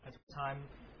time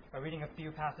by reading a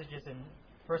few passages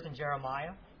first in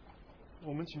Jeremiah.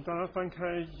 我们请大家翻开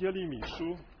耶利米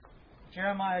书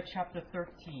Jeremiah chapter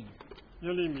 13.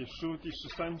 耶利米书第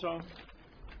13章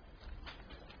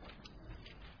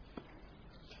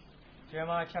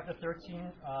Jeremiah chapter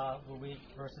 13, we'll read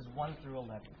verses 1 through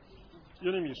 11.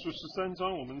 耶利米书13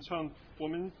章，我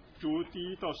们读第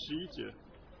1到11节。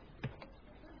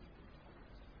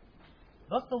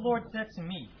 Thus the Lord said to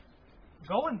me,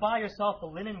 Go and buy yourself a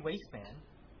linen waistband,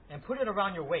 and put it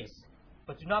around your waist,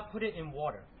 but do not put it in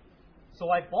water. So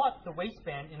I bought the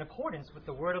waistband in accordance with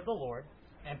the word of the Lord,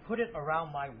 and put it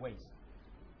around my waist.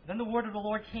 Then the word of the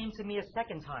Lord came to me a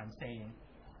second time, saying,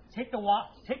 Take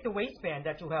the waistband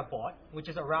that you have bought, which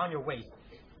is around your waist,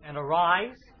 and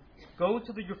arise, go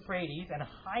to the Euphrates, and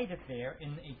hide it there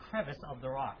in a crevice of the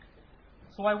rock.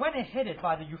 So I went and hid it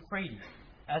by the Euphrates,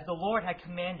 as the Lord had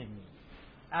commanded me.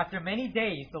 After many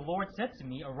days the Lord said to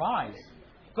me, Arise,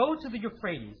 go to the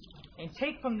Euphrates, and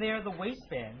take from there the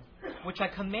waistband, which I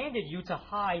commanded you to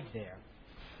hide there.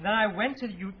 Then I went to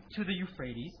the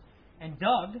Euphrates, and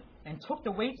dug, and took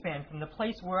the waistband from the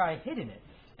place where I had hidden it.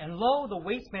 And lo, the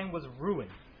waistband was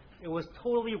ruined. It was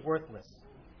totally worthless.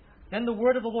 Then the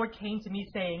word of the Lord came to me,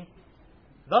 saying,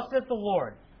 Thus says the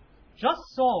Lord, Just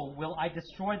so will I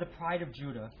destroy the pride of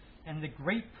Judah, and the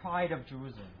great pride of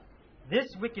Jerusalem. This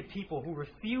wicked people who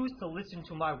refuse to listen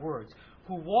to my words,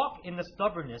 who walk in the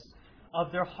stubbornness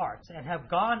of their hearts, and have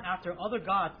gone after other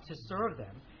gods to serve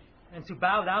them, and to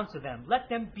bow down to them, let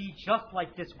them be just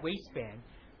like this waistband,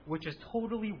 which is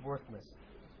totally worthless.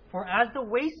 For as the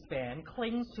waistband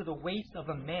clings to the waist of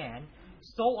a man,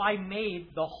 so I made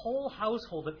the whole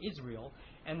household of Israel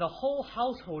and the whole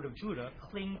household of Judah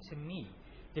cling to me,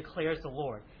 declares the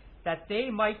Lord, that they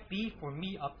might be for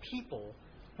me a people,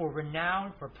 for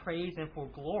renown, for praise, and for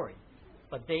glory.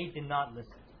 But they did not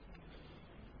listen.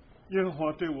 耶和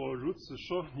华对我如此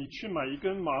说：你去买一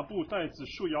根麻布带子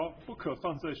束腰，不可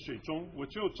放在水中。我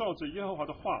就照着耶和华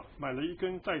的话买了一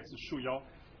根带子束腰。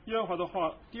耶和华的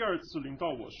话第二次临到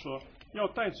我说：要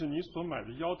带着你所买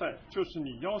的腰带，就是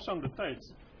你腰上的带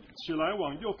子，起来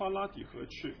往幼发拉底河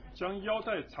去，将腰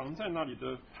带藏在那里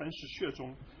的磐石穴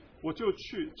中。我就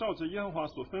去照着耶和华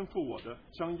所吩咐我的，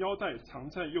将腰带藏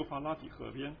在幼发拉底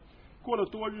河边。过了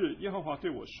多日，耶和华对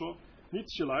我说：你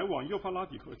起来往幼发拉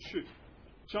底河去，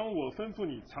将我吩咐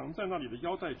你藏在那里的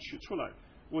腰带取出来。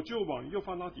我就往幼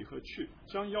发拉底河去，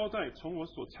将腰带从我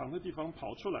所藏的地方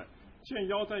刨出来，见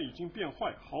腰带已经变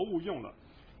坏，毫无用了。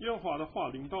耶和华的话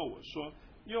临到我说：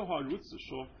耶和华如此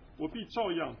说，我必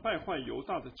照样败坏犹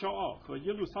大的骄傲和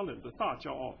耶路撒冷的大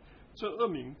骄傲。这恶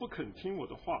民不肯听我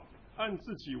的话，按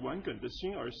自己顽梗的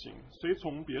心而行，随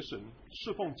从别神，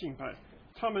侍奉敬拜，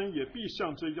他们也必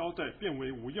向这腰带变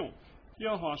为无用。耶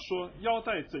和华说：腰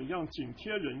带怎样紧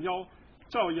贴人腰，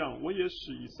照样我也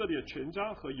使以色列全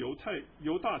家和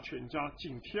犹大全家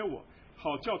紧贴我，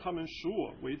好叫他们属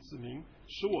我为子民，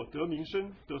使我得名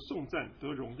声，得颂赞，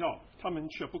得荣耀。他们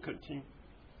却不肯听。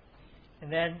 And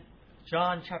then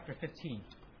John chapter 15.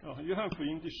 约翰福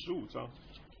音第15章，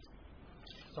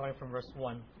 starting from verse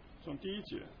 1, 从第1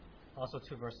节 also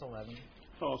to verse 11.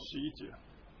 到11节。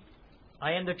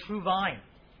 I am the true vine,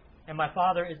 and my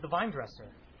Father is the vine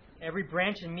dresser. Every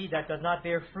branch in me that does not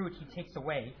bear fruit he takes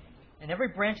away, and every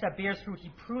branch that bears fruit he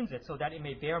prunes it so that it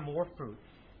may bear more fruit.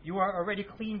 You are already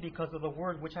clean because of the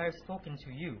word which I have spoken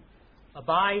to you.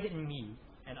 Abide in me,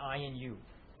 and I in you.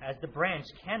 As the branch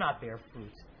cannot bear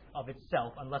fruit of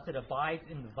itself unless it abides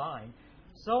in the vine,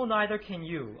 so neither can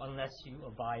you unless you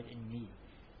abide in me.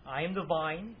 I am the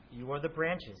vine, you are the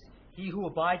branches. He who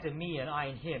abides in me and I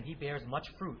in him, he bears much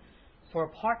fruit. For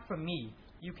apart from me,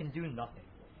 you can do nothing.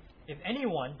 If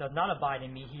anyone does not abide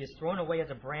in me, he is thrown away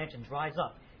as a branch and dries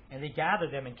up, and they gather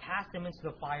them and cast them into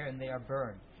the fire, and they are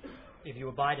burned. If you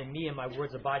abide in me and my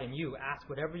words abide in you, ask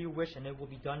whatever you wish, and it will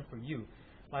be done for you.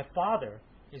 My Father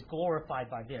is glorified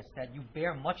by this, that you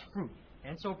bear much fruit,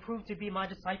 and so prove to be my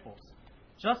disciples.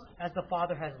 Just as the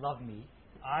Father has loved me,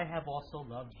 I have also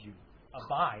loved you.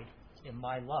 Abide in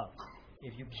my love.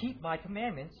 If you keep my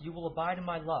commandments, you will abide in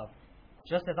my love,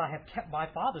 just as I have kept my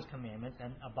Father's commandments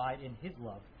and abide in his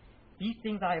love. These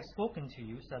things I have spoken to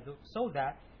you, so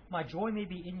that my joy may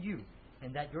be in you,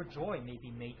 and that your joy may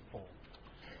be made full.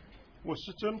 我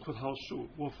是真葡萄树，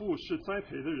我父是栽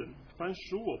培的人。凡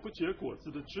属我不结果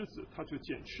子的枝子，他就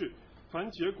剪去；凡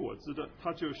结果子的，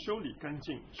他就修理干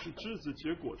净，使枝子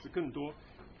结果子更多。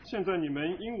现在你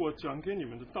们因我讲给你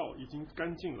们的道已经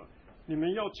干净了，你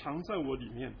们要常在我里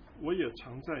面，我也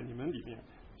常在你们里面。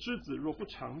枝子若不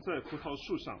常在葡萄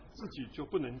树上，自己就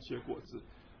不能结果子。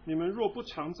你们若不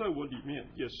常在我里面，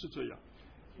也是这样。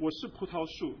我是葡萄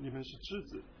树，你们是枝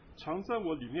子。常在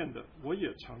我里面的，我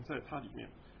也常在他里面，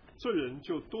这人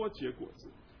就多结果子。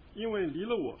因为离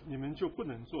了我，你们就不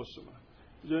能做什么。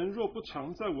人若不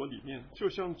常在我里面，就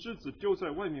像枝子丢在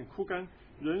外面枯干，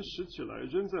人拾起来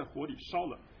扔在火里烧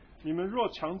了。你们若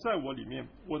常在我里面，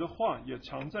我的话也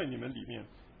常在你们里面。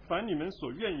凡你们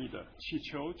所愿意的，祈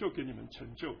求就给你们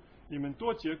成就。你们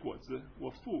多结果子，我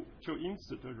父就因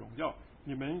此得荣耀，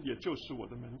你们也就是我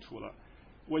的门徒了。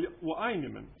我爱你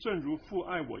们，正如父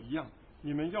爱我一样。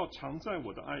你们要常在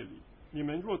我的爱里。你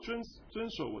们若遵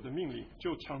守我的命令，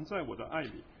就常在我的爱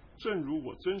里。正如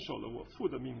我遵守了我父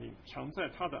的命令，常在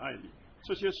他的爱里。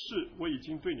这些事我已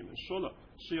经对你们说了，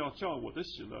是要叫我的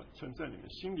喜乐存在你们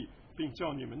心里，并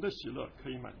叫你们的喜乐可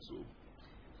以满足。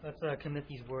Let's commit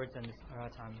these words and our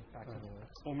time back to the Lord.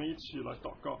 我们一起来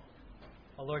祷告。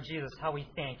Oh, Lord Jesus, how we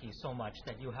thank you so much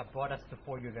that you have brought us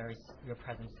before your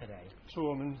presence today. 主，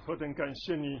我们何等感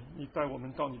谢你，你带我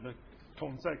们到你的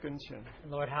同在跟前。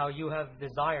Lord, how you have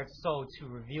desired so to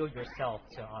reveal yourself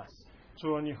to us.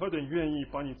 主，你何等愿意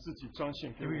把你自己彰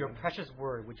显给我 Through your 们， precious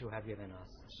word which you have given us.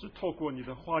 是透过你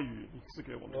的话语你赐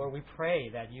给我们。 Lord, we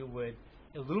pray that you would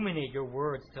illuminate your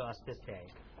words to us this day,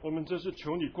 我们真是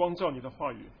求你光照你的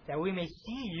话语。 that we may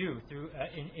see you through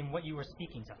in what you are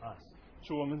speaking to us.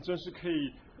 主，我们真是可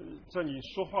以在你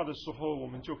说话的时候，我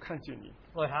们就看见你。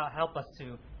 Lord, help us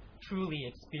to truly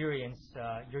experience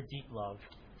your deep love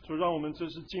主，让我们真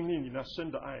是经历你那深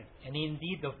的爱， and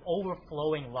indeed the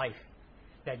overflowing life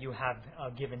that you have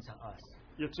given to us,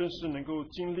 也真是能够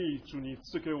经历主你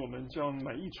赐给我们这样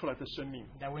满溢出来的生命。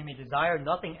 that we may desire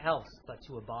nothing else but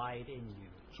to abide in you.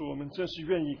 主，我们真是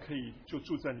愿意可以就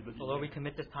住在你的里 So, Lord, we 面。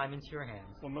 commit this time into your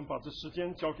hands. 我们把这时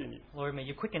间交给你， Lord, may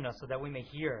you quicken us so that we may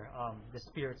hear the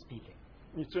Spirit speaking.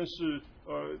 你真是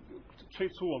催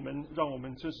促我们，让我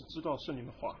们真是知道圣灵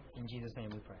的话。 In Jesus' name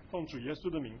we pray. 奉主耶稣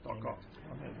的名祷告，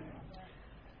阿门。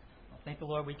 Thank the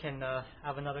Lord we can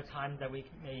have another time that we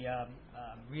may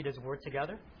read His Word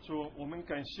together. 主，我们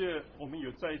感谢我们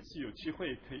再一次有机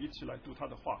会可以一起来读他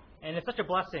的话。 And it's such a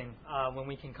blessing when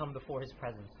we can come before His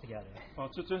presence together.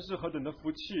 这真是何等的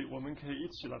福气，我们可以一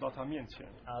起来到他面前。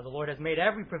 The Lord has made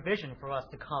every provision for us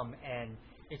to come and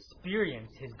experience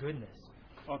His goodness.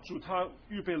 主他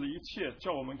预备了一切，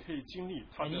叫我们可以经历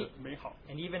他的美好。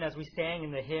 And even as we sang in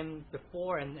the hymn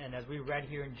before and as we read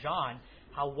here in John,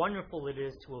 how wonderful it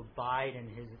is to abide in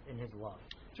His love.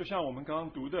 就像我们刚刚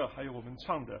读的，还有我们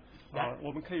唱的，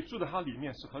我们可以住在他里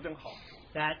面是何等好。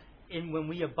 That when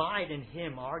we abide in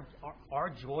Him, our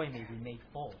joy may be made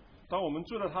full. 当我们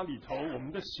住在他里头，我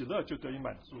们的喜乐就得以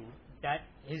满足。 That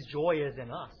His joy is in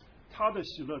us. 他的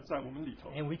喜乐在我们里头，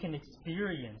 And we can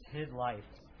experience His life.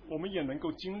 我们也能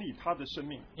够经历他的生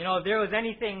命。 You know, if there was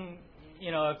anything,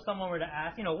 if someone were to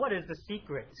ask, what is the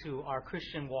secret to our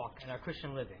Christian walk and our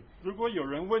Christian living? 如果有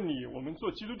人问你，我们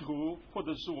做基督徒或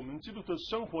者是我们基督徒的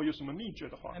生活有什么秘诀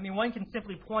的话， I mean, one can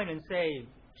simply point and say,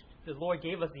 the Lord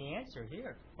gave us the answer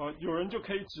here. 有人就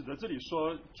可以指着这里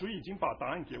说，主已经把答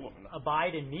案给我们了，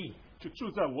 Abide in me. 就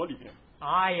住在我里面。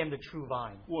 I am the true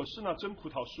vine. 我是那真葡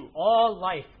萄树， All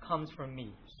life comes from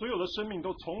me. 所有的生命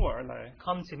都从我而来，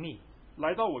 Come to me.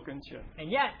 来到我跟前。 And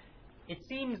yet, it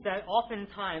seems that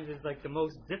oftentimes is like the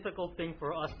most difficult thing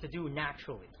for us to do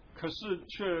naturally. 可是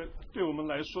却对我们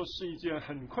来说是一件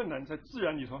很困难，在自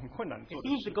然里头很困难 It 做的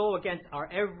seems to 事。 go against our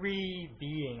every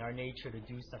being, our nature to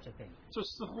do such a thing. 这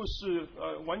似乎是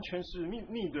完全是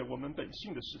逆着我们本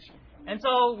性的事情。 And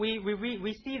so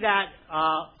we see that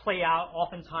play out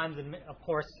oftentimes, of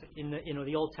course, in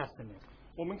the Old Testament.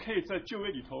 我们可以在旧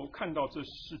约里头看到这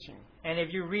事情。 And if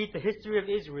you read the history of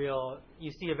Israel, you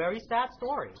see a very sad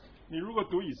story 你如果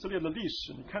读以色列的历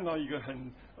史，你看到一个很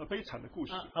悲惨的故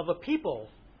事。 of a people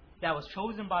that was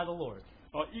chosen by the Lord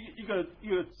一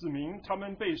个子民，他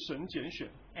们被神拣选，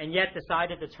 and yet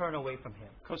decided to turn away from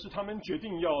Him. 可是他们决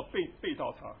定要背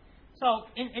道他。 So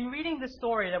in reading the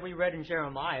story that we read in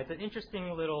Jeremiah, it's an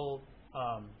interesting little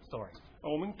story.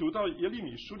 我们读到耶利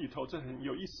米书里头，这很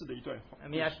有意思的一段话。 I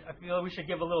mean, I feel we should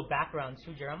give a little background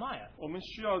to Jeremiah. 我们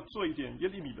需要做一点耶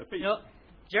利米的背景。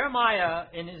 Jeremiah,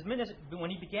 in his ministry, when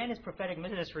he began his prophetic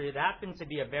ministry, it happened to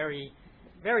be a very,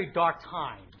 very dark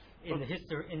time in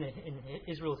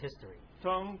Israel's history.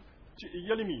 当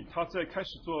耶利米他在开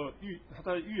始他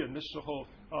的预言的时候，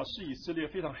是以色列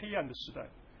非常黑暗的时代。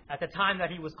 At the time that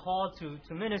he was called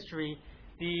to ministry,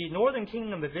 the northern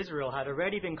kingdom of Israel had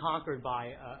already been conquered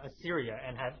by Assyria,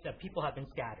 and the people had been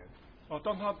scattered.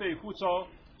 当他被呼召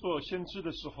做先知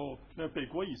的时候，那北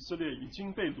国以色列已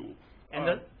经被掳。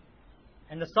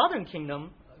 And the southern kingdom,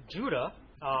 Judah,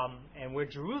 and where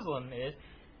Jerusalem is,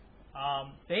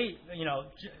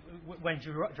 when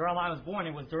Jeremiah was born,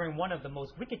 it was during one of the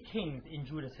most wicked kings in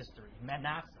Judah's history,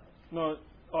 Manasseh. 那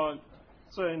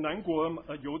在南国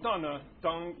犹大呢，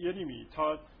当耶利米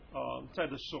他在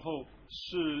的时候，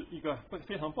是一个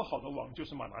非常不好的王，就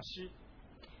是马拿西。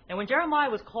And when Jeremiah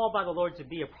was called by the Lord to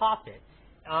be a prophet,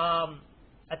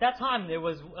 at that time there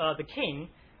was the king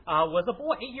was a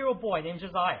boy, 8-year-old boy named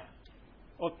Josiah.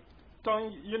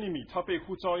 当耶利米他被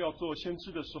呼召要做先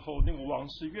知的时候，那个王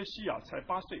是约西亚，才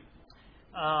8岁。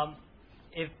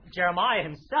If Jeremiah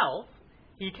himself,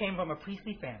 he came from a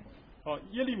priestly family.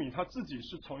 耶利米他自己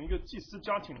是从一个祭司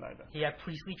家庭来的。He had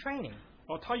priestly training.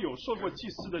 他有受过祭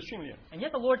司的训练。And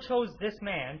yet the Lord chose this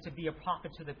man to be a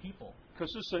prophet to the people. 可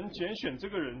是神拣选这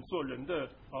个人做人的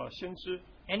先知。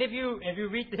And if you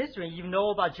read the history, you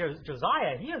know about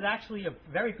Josiah. He was actually a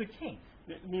very good king.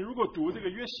 你如果读这个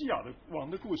约西亚的王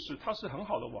的故事，他是很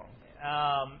好的王。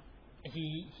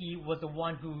He was the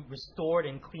one who restored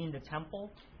and cleaned the temple.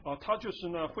 他就是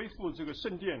呢恢复这个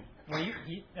圣殿。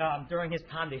During his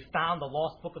time, they found the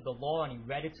lost book of the law and he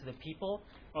read it to the people.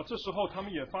 这时候他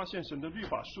们也发现神的律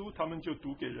法书，他们就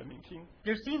读给人民听。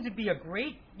There seemed to be a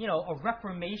great, a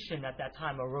reformation at that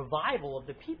time, a revival of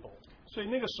the people. 所以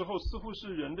那个时候似乎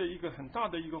是人的一个很大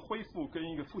的一个恢复跟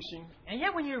一个复兴。And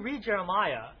yet, when you read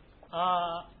Jeremiah,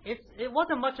 it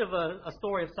wasn't much of a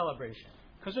story of celebration.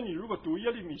 可是你如果读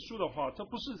耶利米书的话，这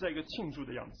不是在一个庆祝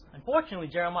的样子。Unfortunately,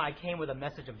 Jeremiah came with a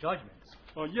message of judgment.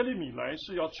 耶利米来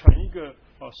是要传一个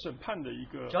审判的一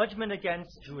个 judgment against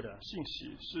Judah 信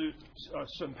息，是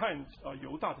审判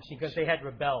犹大的信息。Because they had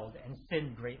rebelled and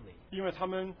sinned greatly. 因为他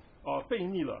们悖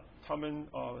逆了，他们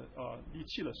离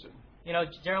弃了神。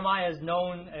Jeremiah is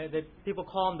known that people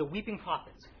call him the weeping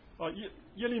prophet.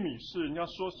 耶利米是人家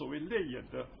说所谓泪眼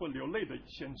的或流泪的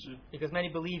先知。Because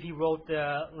many believe he wrote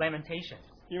the Lamentations.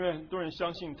 因为很多人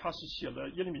相信他是写了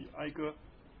耶利米哀歌。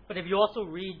But if you also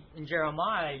read in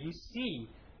Jeremiah, you see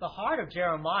the heart of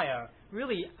Jeremiah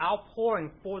really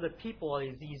outpouring for the people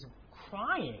as he's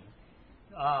crying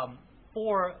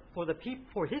for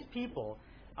his people,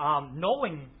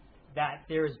 knowing that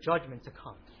there is judgment to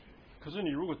come. 可是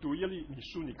你如果读耶利米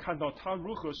书，你看到他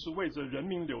如何是为着人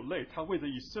民流泪，他为着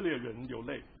以色列人流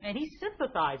泪。And he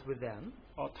sympathized with them.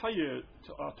 他也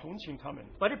同情他们。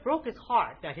But it broke his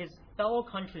heart that his fellow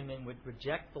countrymen would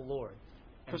reject the Lord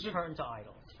and turn to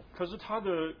idols. 可是他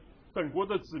的本国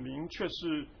的子民却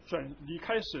是离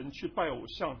开神去拜偶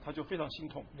像，他就非常心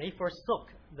痛。They forsook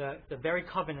the very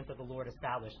covenant that the Lord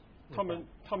established.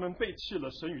 他们背弃了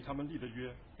神与他们立的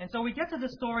约。And so we get to the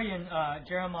story in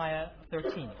Jeremiah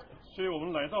 13. 所以我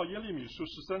们来到耶利米书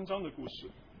13章的故事。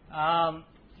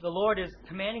The Lord is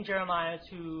commanding Jeremiah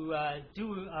to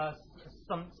do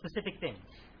some specific things.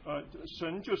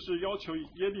 神就是要求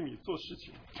耶利米做事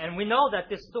情。And we know that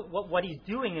what he's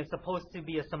doing is supposed to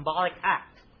be a symbolic act.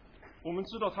 我们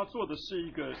知道他做的是一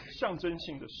个象征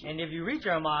性的事。And if you read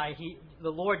Jeremiah,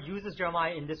 the Lord uses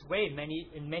Jeremiah in this way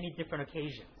in many different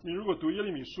occasions. 你如果读耶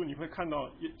利米书，你会看到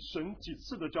神几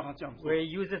次的叫他这样做。Where he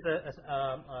uses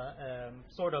a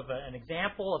sort of an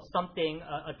example of something,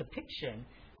 a depiction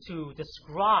to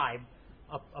describe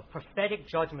a prophetic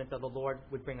judgment that the Lord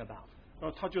would bring about.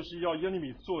 他就是要耶利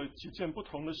米做几件不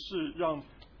同的事，让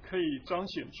可以彰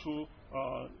显出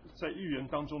在预言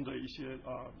当中的一些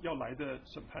要来的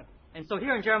审判。And so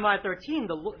here in Jeremiah 13,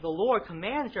 the Lord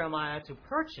commands Jeremiah to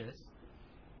purchase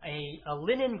a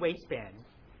linen waistband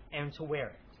and to wear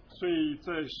it. 所以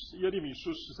在耶利米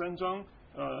书13章，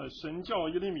神叫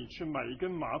耶利米去买一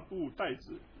根麻布带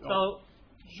子，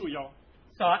束腰。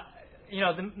So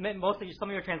some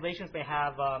of your translations may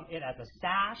have it as a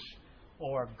sash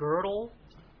or a girdle.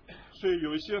 所以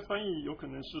有一些翻译有可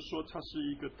能是说它是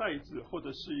一个带子，或者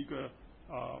是一个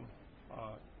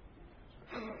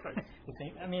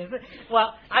I mean,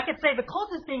 well, I could say the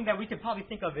closest thing that we could probably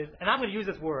think of is, and I'm going to use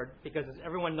this word because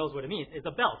everyone knows what it means, is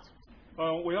a belt.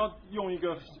 我要用一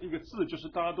个字，就是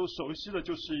大家都熟悉的，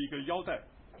就是一个腰带。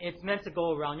It's meant to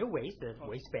go around your waist, the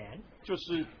waistband. 就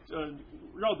是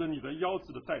绕着你的腰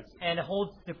子的带子。And it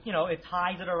holds, it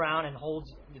ties it around and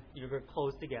holds your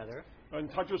clothes together.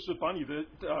 它就是把你的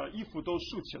衣服都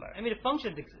束起来。I mean, it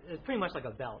functions pretty much like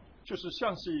a belt. 就是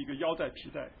像是一个腰带皮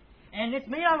带。And it's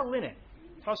made out of linen.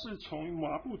 它是从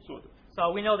麻布做的。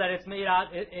So we know that it's made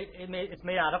out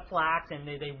of flax, and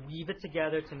they weave it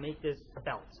together to make this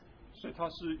belt. 所以它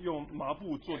是用麻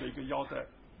布做的一个腰带。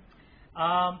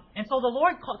And so the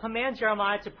Lord commands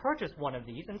Jeremiah to purchase one of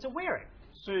these and to wear it.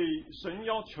 所以神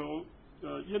要求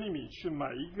耶利米去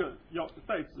买一个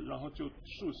带子，然后就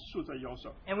束在腰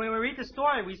上。And when we read the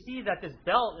story, we see that this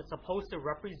belt is supposed to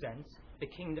represent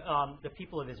the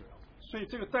people of Israel. 所以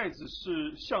这个带子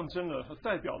是象征了和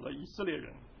代表了以色列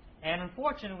人。And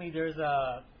unfortunately, there's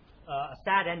a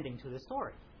sad ending to the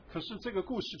story. 可是这个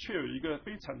故事却有一个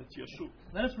悲惨的结束。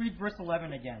 Let us read verse 11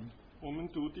 again. 我们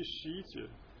读第11节。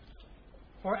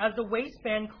 For as the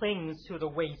waistband clings to the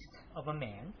waist of a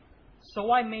man,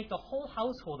 so I made the whole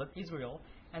household of Israel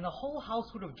and the whole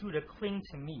household of Judah cling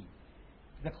to me,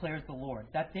 declares the Lord,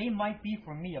 that they might be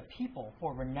for me a people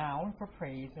for renown, for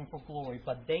praise, and for glory,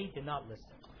 but they did not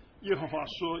listen. 耶和华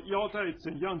说：“腰带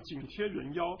怎样紧贴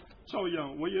人腰，照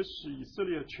样我也使以色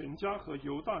列全家和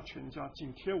犹大全家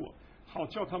紧贴我，好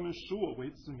叫他们属我为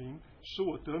子民，使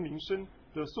我得名声，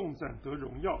得颂赞，得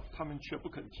荣耀。他们却不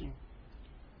肯听。”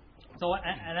 So,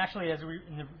 and actually, as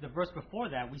in the verse before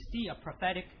that, we see a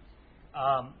prophetic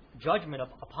judgment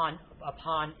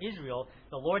upon Israel.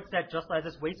 The Lord said, "Just as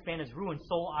this waistband is ruined,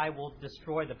 so I will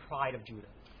destroy the pride of Judah."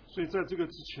 所以在这个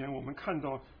之前，我们看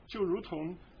到，就如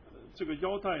同这个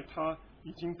腰带它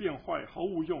已经变坏，毫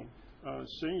无用。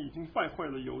神已经败坏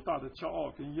了犹大的骄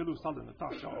傲跟耶路撒冷的大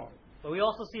骄傲。 But we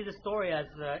also see the story as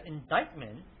an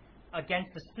indictment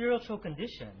against the spiritual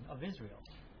condition of Israel.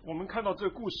 我们看到这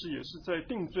个故事也是在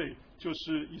定罪，就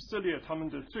是以色列他们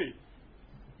的罪。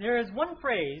 There is one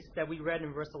phrase that we read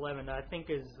in verse 11 that I think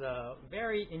is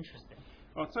very interesting.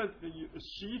 在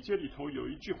11节里头有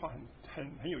一句话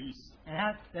很有意思。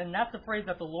 And that's the phrase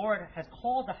that the Lord has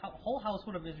called the whole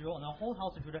household of Israel and the whole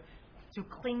house of Judah to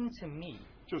cling to me.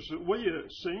 就是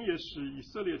神也使以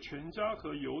色列全家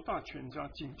和犹大全家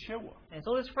紧贴我。 And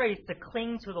so this phrase, to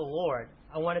cling to the Lord,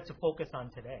 I wanted to focus on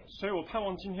today. 所以我盼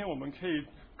望今天我们可以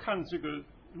看这个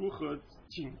如何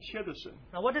紧贴的神。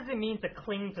 Now, what does it mean to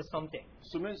cling to something?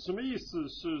 什么意思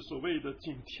是所谓的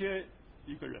紧贴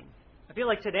一个人？ I feel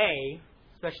like today,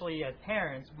 especially as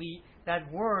parents, that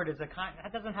word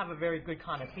that doesn't have a very good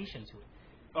connotation to it.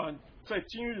 在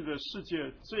今日的世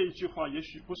界，这一句话也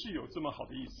许不是有这么好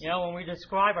的意思。 You know, when we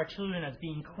describe our children as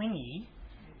being clingy,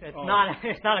 it's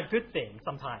not a good thing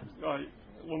sometimes.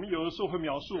 我们有的时候会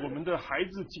描述我们的孩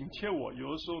子紧贴我，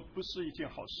有的时候不是一件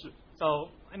好事。 So,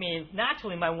 I mean,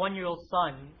 naturally, my 1-year-old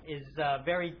son is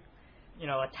very,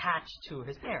 attached to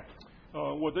his parents.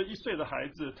 我的1岁的孩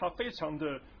子，他非常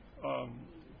的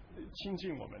亲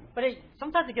近我们， But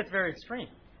sometimes it gets very extreme.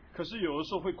 可是有的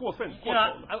时候会过分 You 过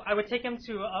know, 头了。 I would take him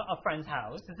to a friend's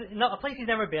house, a place he's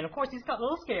never been. Of course, he's got a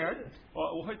little scared.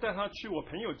 我会带他去我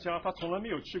朋友家，他从来没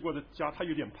有去过的家，他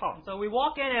有点怕。 So we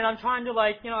walk in, and I'm trying to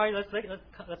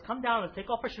let's come down, let's take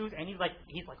off our shoes, and he's like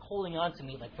holding on to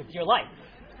me like for dear life.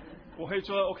 我会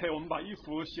说 OK， 我们把衣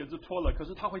服鞋子脱了，可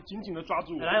是他会紧紧的抓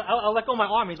住我 And。I'll let go of my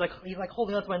arm. He's like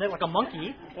holding onto my neck like a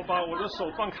monkey. 我把我的手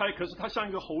放开，可是他像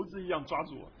一个猴子一样抓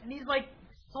住我。 And he's like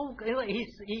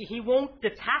he won't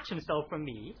detach himself from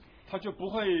me. 他就不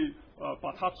会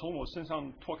把他从我身上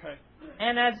脱开。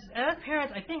 And as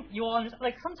parents, I think you all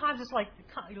sometimes it's like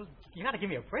you got to give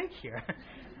me a break here.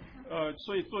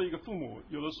 所以做一个父母，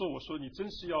有的时候我说你真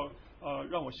是要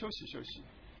让我休息休息。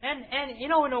 And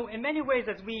in many ways,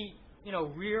 as we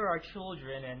rear our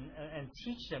children and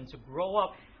teach them to grow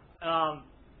up,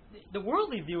 the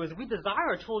worldly view is we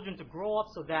desire our children to grow up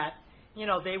so that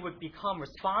they would become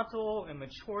responsible and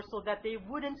mature, so that they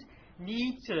wouldn't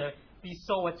need to be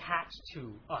so attached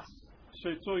to us.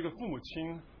 所以做一个父母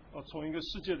亲，从一个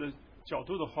世界的角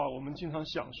度的话，我们经常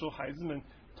想说，孩子们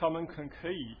他们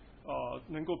可以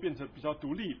能够变得比较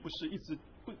独立，不是一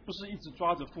直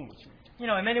抓着父母亲。In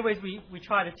many ways, we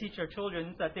try to teach our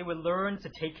children that they would learn to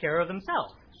take care of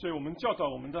themselves. 所以我们教导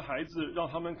我们的孩子，让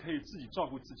他们可以自己照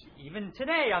顾自己。 Even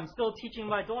today, I'm still teaching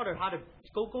my daughter how to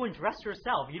go and dress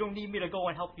herself. You don't need me to go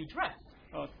and help you dress.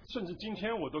 甚至今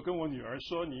天我都跟我女儿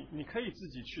说，你可以自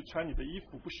己去穿你的衣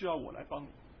服，不需要我来帮你。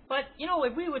 But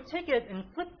if we would take it and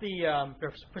flip the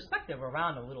perspective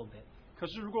around a little bit, 可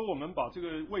是如果我们把这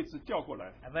个位置调过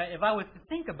来， if I was to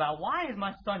think about why is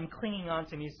my son clinging on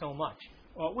to me so much,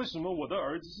 为什么我的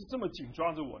儿子是这么紧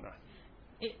抓着我呢？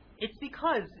 it's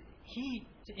because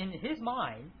in his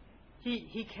mind,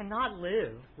 he cannot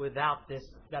live without this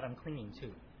that I'm clinging to.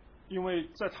 因为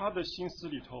在他的心思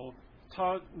里头，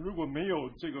他如果没有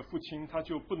这个父亲，他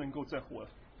就不能够再活了。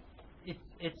 This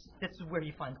is where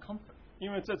he finds comfort.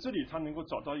 因为在这里他能够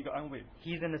找到一个安慰。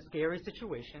 He's in a scary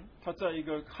situation. 他在一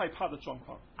个害怕的状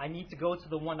况， I need to go to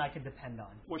the one I can depend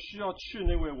on, 我需要去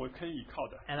那位我可以依靠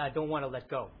的， and I don't want to let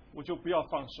go 我就不要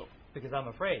放手， because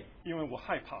I'm afraid. 因为我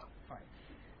害怕。 All right.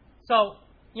 So,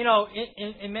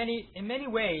 in many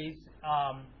ways,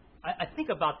 I think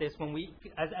about this when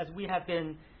as we have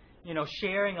been,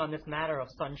 sharing on this matter of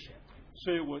sonship.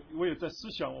 所以我也在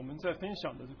思想我们在分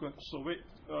享的这个所谓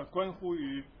关乎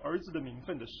于儿子的名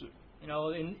分的事。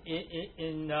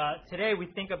Today we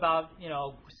think about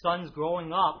sons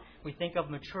growing up. We think of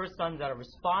mature sons that are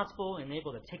responsible and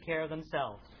able to take care of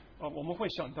themselves. 我们会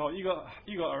想到一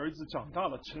个儿子长大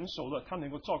了、成熟了，他能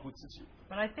够照顾自己。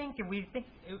 But I think if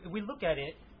we look at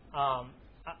it,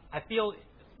 I feel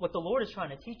what the Lord is trying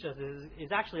to teach us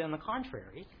is actually on the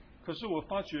contrary. 可是我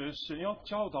发觉神要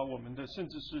教导我们的，甚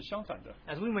至是相反的。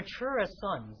 As we mature as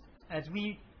sons, as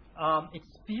we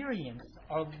experience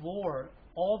our Lord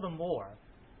all the more,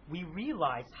 we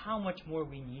realize how much more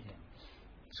we need Him.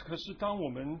 可是当我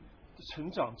们成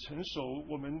长成熟，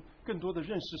我们更多的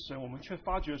认识神，我们却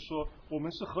发觉说，我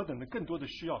们是何等的更多的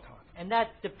需要他。 And that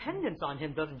dependence on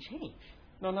Him doesn't change.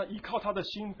 那依靠他的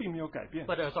心并没有改变，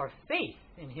 But it's our faith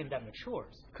in Him that matures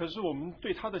可是我们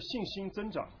对他的信心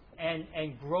增长，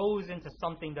 and grows into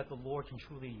something that the Lord can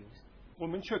truly use. 我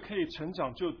们却可以成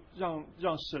长，就让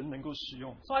神能够使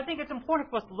用。 So I think it's important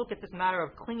for us to look at this matter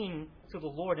of clinging to the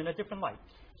Lord in a different light.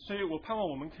 所以我盼望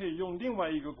我们可以用另外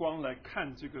一个光来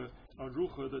看这个如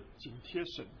何的紧贴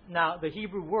神。 Now, the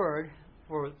Hebrew word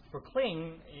for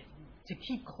cling, to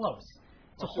keep close,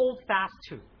 to hold fast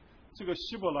to. 这个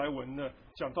希伯来文呢，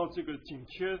讲到这个紧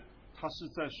贴，它是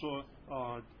在说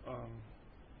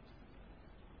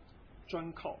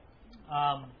专靠。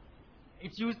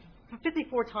 It's used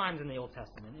 54 times in the Old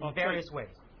Testament in various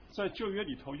ways. 在旧约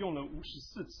里头用了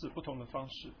54次不同的方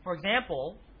式。 For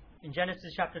example, in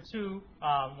Genesis chapter 2,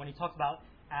 when he talks about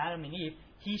Adam and Eve,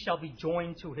 he shall be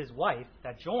joined to his wife.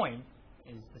 That join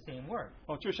is the same word.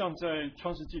 就像在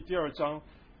创世纪第2章，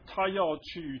他要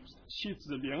去与妻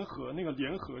子联合，那个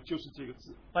联合就是这个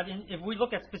字。 But if we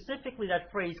look at specifically that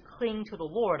phrase, cling to the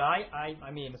Lord, I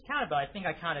may have miscounted, but I think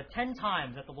I counted 10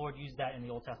 times that the Lord used that in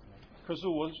the Old Testament. 可是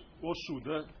我数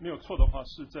的没有错的话，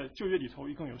是在旧约里头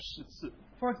一共有10次。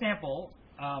 For example,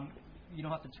 you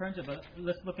don't have to turn to, but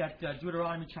let's look at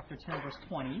Deuteronomy chapter 10, verse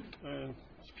 20.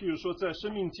 譬如说在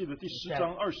申命记的第10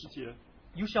章20节，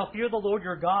 You shall fear the Lord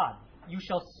your God. You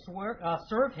shall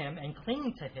serve Him and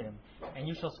cling to Him, and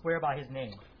you shall swear by His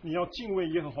name. 你要敬畏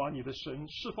耶和华你的神，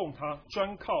侍奉他，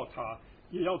专靠他，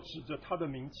也要指着他的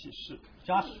名起誓。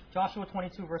 Joshua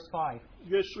 22, verse 5.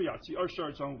 约书亚记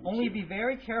22章5 Only 节。 be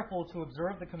very careful to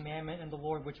observe the commandment and the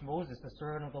Lord which Moses, the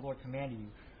servant of the Lord, commanded you.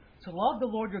 To love the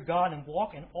Lord your God and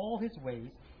walk in all His ways,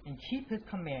 and keep His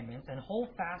commandments, and hold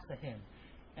fast to Him,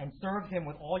 and serve Him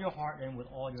with all your heart and with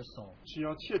all your soul. 只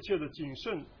要切切的谨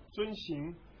慎遵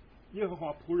行耶和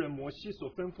华仆人摩西所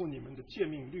吩咐你们的诫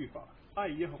命律法，爱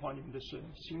耶和华你们的神，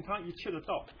行他一切的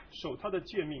道，守他的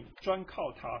诫命，专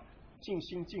靠他，尽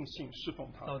心尽性侍奉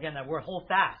他。 So again, that word hold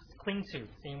fast, cling to,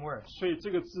 same word. 所以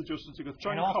这个字就是这个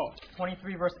专 And 靠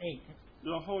also,。23 verse 8.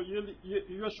 然后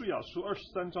约书亚书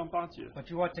23章8节，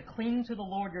 But you are to cling to the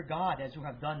Lord your God as you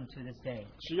have done to this day.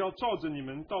 只要照着你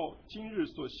们到今日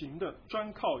所行的，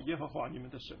专靠耶和华你们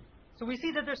的神。 So we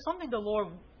see that there's something the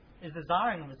Lord is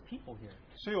desiring of His people here.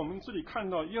 所以我们这里看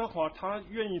到耶和华他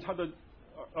愿意他的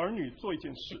儿女做一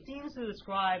件事 It，seems to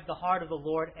describe the heart of the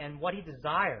Lord and what He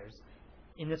desires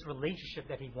in this relationship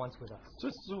that He wants with us. 这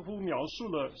似乎描述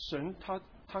了神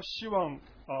他希望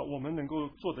我们能够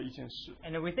做的一件事。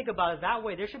 And if we think about it that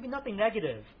way, there should be nothing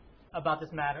negative about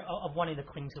this matter of wanting to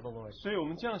cling to the Lord. 所以我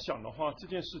们这样想的话，这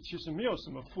件事其实没有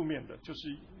什么负面的，就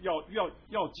是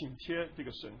要紧贴这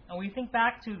个神。 And we think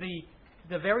back to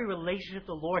the very relationship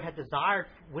the Lord had desired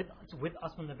with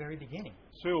us from the very beginning.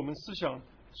 所以我们思想，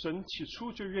神起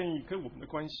初就愿意跟我们的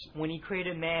关系。 When He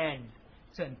created man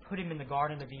and put him in the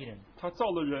Garden of Eden. 他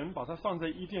造了人，把他放在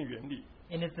伊甸园里，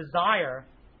 In His desire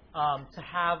to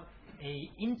have an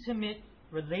intimate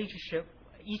relationship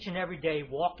each and every day,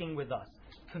 walking with us,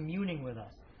 communing with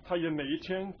us. 他也每一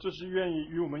天就是愿意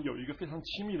与我们有一个非常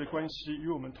亲密的关系，与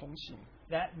我们同行。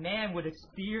 That man would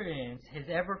experience His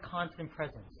ever constant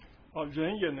presence.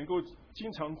 人也能够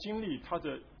经常经历他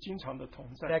的经常的同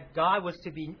在。 That God was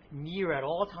to be near at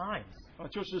all times.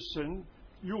 就是神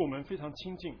与我们非常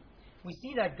亲近。 We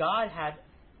see that God had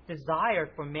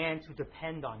desired for man to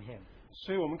depend on Him.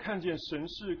 所以我们看见神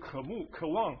是渴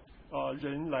望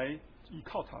人来依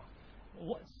靠他，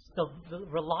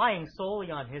 Relying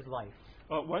solely on His life.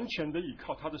 完全的依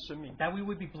靠他的生命， That we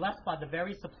would be blessed by the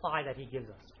very supply that He gives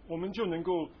us. 我们就能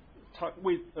够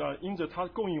因着他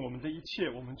供应我们的一切，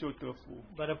我们就得福。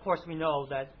 But of course we know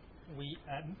that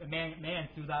man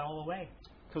threw that all away.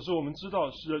 可是我们知道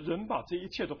是人把这一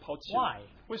切都抛弃了。 Why?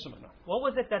 为什么呢？ What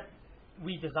was it that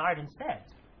we desired instead?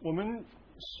 我们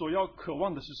所要渴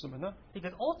望的是什么呢？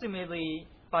 Because ultimately,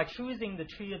 by choosing the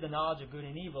tree of the knowledge of good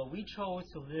and evil, we chose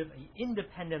to live an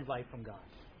independent life from God.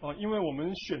 因为我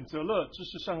们选择了知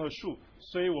识善恶树，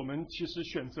所以我们其实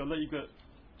选择了一个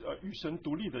与神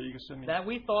独立的一个生命。 That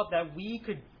we thought that we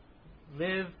could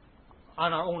live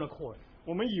on our own accord.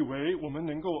 我们以为我们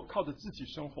能够靠着自己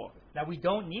生活， That we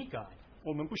don't need God.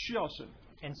 我们不需要神。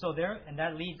 And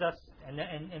that leads us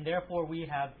and therefore we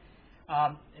have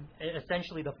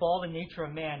essentially the fallen nature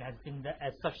of man has been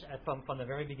as such from the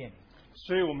very beginning.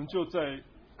 所以我们就在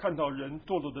看到人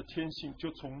堕落的天性，就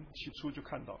从起初就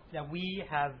看到。That we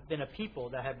have been a people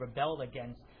that have rebelled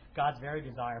against God's very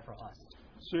desire for us.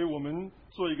 所以我们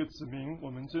做一个子民，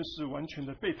我们真是完全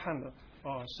的背叛了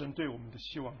神对我们的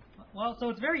希望。Well,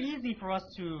 so it's very easy for us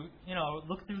to,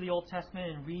 look through the Old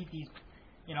Testament and read these,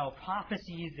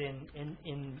 prophecies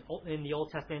in the Old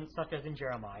Testament, such as in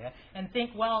Jeremiah, and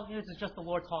think, well, this is just the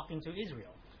Lord talking to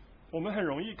Israel. 我们很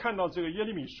容易看到这个耶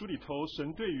利米书里头，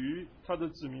神对于他的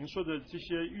子民说的这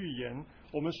些预言，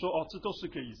我们说这都是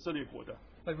给以色列国的。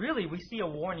But really, we see a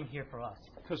warning here for us.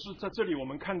 可是在这里，我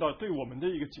们看到对我们的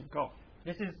一个警告。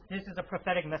This is a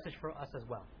prophetic message for us as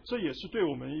well. 这也是对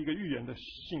我们一个预言的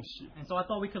信息。And so I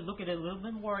thought we could look at it a little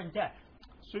bit more in depth.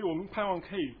 所以我们盼望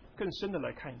可以更深的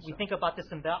来看一 We 下。think about this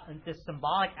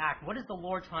symbolic act. What is the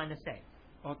Lord trying to say?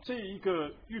 这一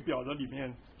个预表的里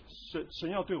面，神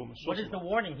要对我们说 What 什 is the 么？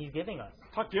 warning He's giving us?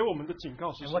 他给我们的警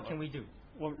告是 And 什 what can 么？ we do?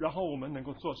 然后我们能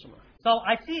够做什么？ So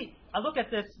I look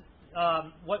at this,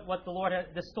 what the Lord,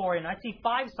 this story, and I see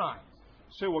 5 signs.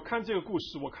 所以我看这个故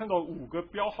事，我看到5个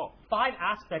标号， 5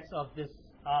 aspects of this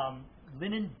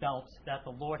linen belt that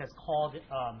the Lord has called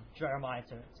Jeremiah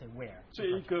to wear. 这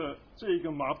一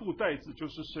个麻布带子，就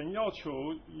是神要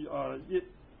求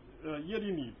耶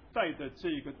利米带的这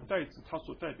一个带子，它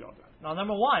所代表的。 Now,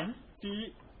 number 1, 第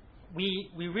一，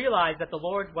 we realize that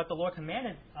what the Lord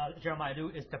commanded Jeremiah to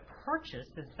do is to purchase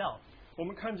this belt. 我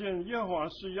们看见耶和华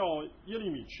是要耶利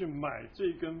米去买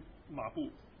这根麻布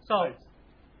So, 带子。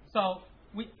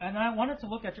 and I wanted to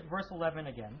look at verse 11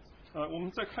 again. 我们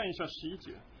再看一下11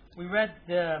节。 We read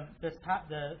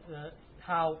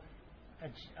how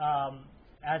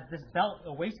as this belt,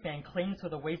 a waistband, clings to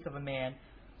the waist of a man,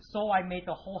 so I made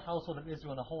the whole household of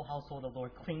Israel and the whole household of the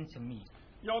Lord cling to me.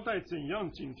 腰带怎样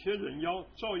紧贴人腰，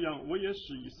照样我也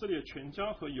使以色列全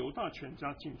家和犹大全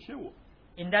家紧贴我。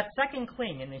 In that second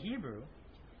cling in the Hebrew,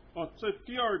 这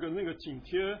第二个那个紧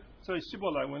贴，在希伯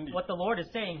来文里， what the Lord is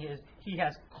saying is He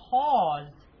has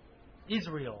caused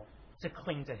Israel to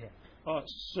cling to Him.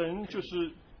 神就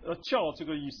是叫这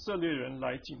个以色列人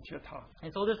来紧贴他。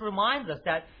 And so this reminds us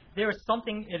that there is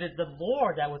something, it is the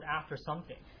Lord that was after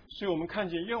something. 所以我们看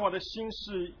见耶和华的心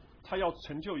是，他要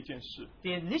成就一件事。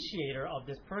 The initiator of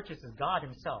this purchase is God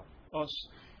Himself.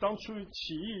 当初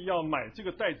起意要买这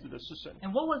个袋子的是神。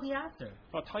 And what was He after?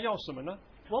 他要什么呢？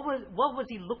 What was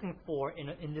He looking for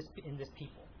in this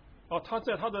people? 他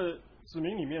在他的子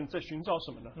民里面在寻找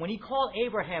什么呢？ When He called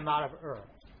Abraham out of Ur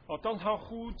当他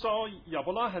呼召亚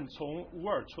伯拉罕从乌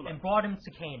尔出来 and，brought him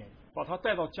to Canaan, 把他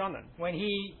带到迦南， when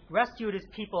He rescued His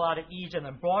people out of Egypt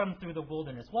and brought them through the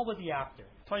wilderness, what was He after?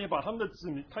 他也把他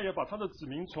的子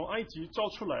民从埃及招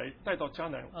出来带到迦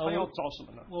南，他要找什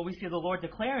么呢？ Well, we see the Lord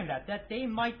declaring that they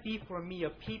might be for me a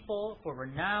people for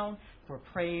renown, for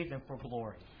praise, and for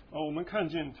glory. 我们看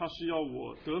见他是要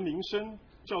我得名声，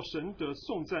叫神得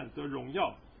颂赞，得荣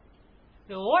耀。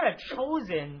 The Lord had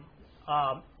chosen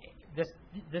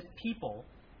this people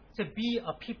to be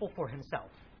a people for Himself.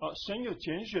 神有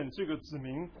拣选这个子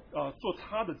民，做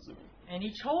他的子民。 And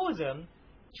He chose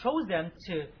them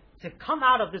to come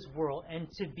out of this world and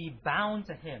to be bound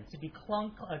to Him, to be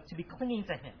clinging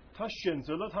to Him. 他选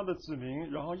择了他的子民，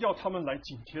然后要他们来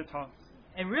紧贴他。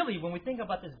 And really, when we think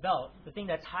about this belt, the thing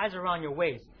that ties around your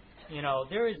waist,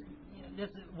 this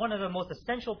is one of the most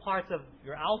essential parts of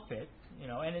your outfit,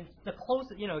 and it's the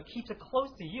closest, it keeps it close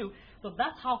to you. So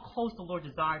that's how close the Lord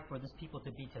desired for this people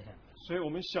to be to Him. 所以我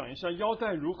们想一下，腰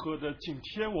带如何的紧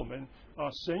贴我们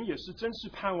神也是真是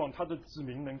盼望他的子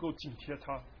民能够紧贴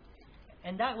他。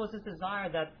 And that was His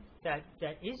desire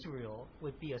that Israel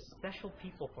would be a special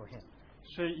people for Him,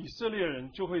 所以以色列人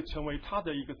就会成为他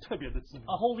的一个特别的子民，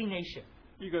 a holy nation,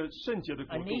 一个圣洁的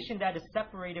国 a 度。 nation that is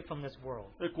separated from this world,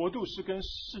 国度是跟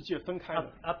世界分开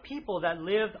的， a people that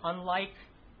lived unlike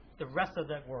the rest of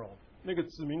that world, 那个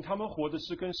子民他们活的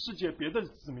是跟世界别的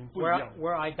子民不一样。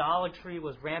 where idolatry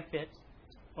was rampant.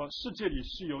 世界里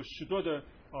是有许多的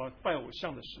拜偶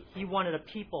像的事。 He wanted a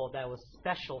people that was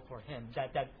special for Him,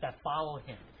 that followed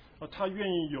Him. 他愿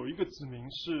意有一个子民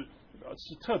是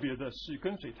特别的，是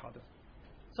跟随他的。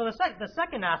 So the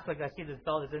second aspect I see this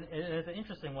belt is an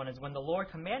interesting one, is when the Lord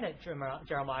commanded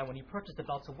Jeremiah when he purchased the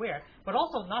belt to wear, but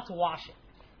also not to wash it.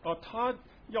 他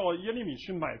要耶利米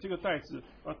去买这个袋子。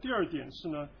第二点是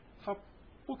呢，他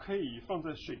不可以放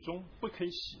在水中，不可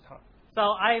以洗它。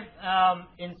 So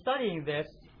in studying this,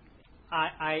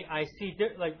 I see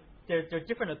there are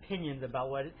different opinions about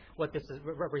what this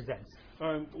represents.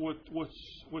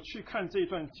 我去看这一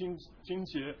段经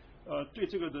节，对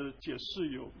这个的解释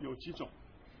有几种。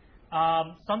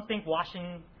Some think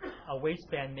washing a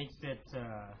waistband makes it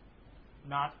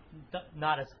not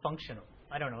as functional.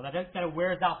 I don't know, that it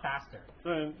wears out faster.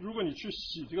 对，如果你去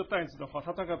洗这个袋子的话，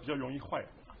它大概比较容易坏。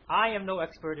I am no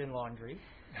expert in laundry.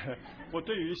 我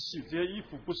对于洗这些衣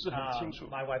服不是很清楚，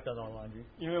 My wife does all laundry.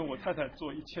 因为我太太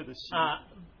做一切的洗。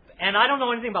And I don't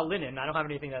know anything about linen. I don't have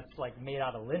anything that's like made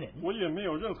out of linen. 我也没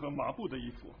有任何麻布的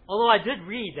衣服。 Although I did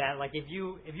read that like if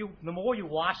you the more you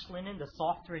wash linen, the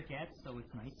softer it gets, so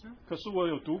it's nicer. 可是我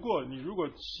有读过，你如果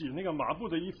洗那个麻布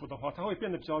的衣服的话，它会变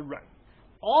得比较软。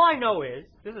 All I know is,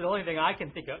 this is the only thing I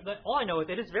can think of, all I know is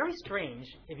it is very strange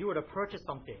if you were to purchase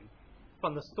something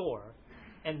from the store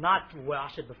and not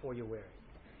wash it before you wear it.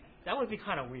 That would be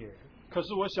kind of weird. 可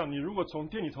是我想，你如果从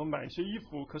店里头买一些衣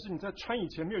服，可是你在穿以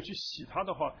前没有去洗它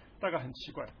的话，大概很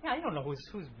奇怪。 Yeah, you don't know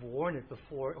who's worn it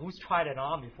before, who's tried it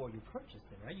on before you purchased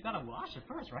it, right? You gotta wash it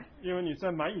first, right? 因为你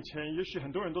在买以前，也许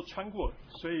很多人都穿过，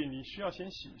所以你需要先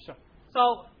洗一下。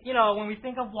 So, when we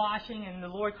think of washing and the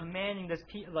Lord commanding this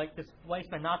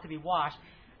waistband not to be washed,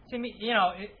 to me,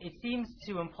 it seems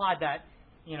to imply that,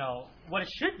 what it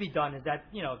should be done is that,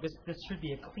 this should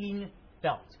be a clean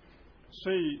belt.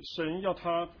 所以神要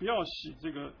他不要洗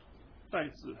这个袋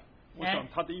子，我想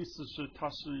他的意思是它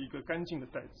是一个干净的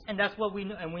袋子。 And that's what we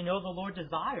know, and we know the Lord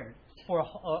desired for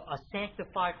a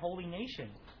sanctified holy nation.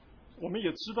 我们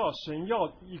也知道神要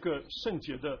一个圣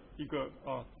洁的一个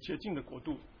洁净的国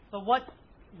度。 So what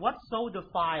so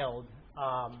defiled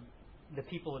the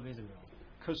people of Israel?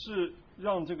 可是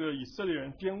让这个以色列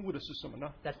人玷污的是什么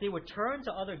呢？ That they would turn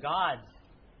to other gods.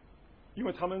 因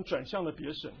为他们转向了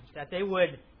别神。 That they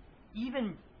would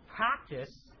even practice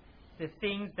the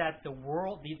things that the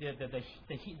world,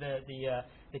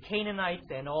 the Canaanites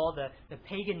and all the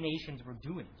pagan nations were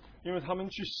doing. 因为他们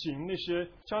去行那些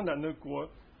迦南的国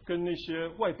跟那些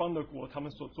外邦的国他们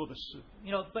所做的事。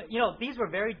 But these were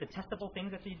very detestable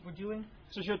things that they were doing.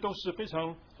 这些都是非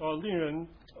常令人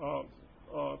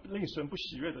令神不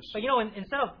喜悦的事。 But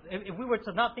instead of if we were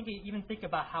to not even think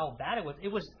about how bad it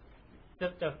was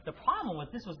the problem was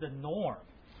this was the norm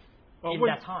in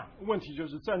that time. 问题就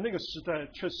是在那个时代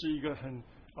却是一个很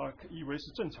以为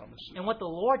是正常的事。 And what the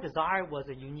Lord desired was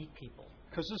a unique people.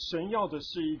 可是神要的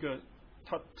是一个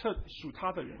他特属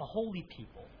他的人， A holy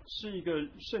people 是一个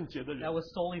圣洁的人， that was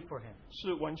solely for Him.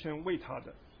 是完全为他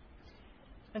的。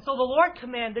 And so the Lord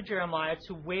commanded Jeremiah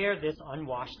to wear this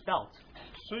unwashed belt.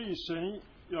 所以神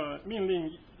命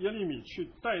令耶利米去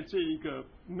戴这一个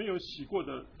没有洗过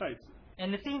的袋子。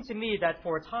 And it seems to me that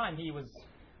for a time he was,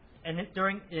 in his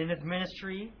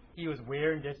ministry, he was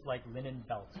wearing this like linen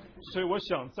belt. 所以我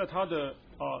想在他的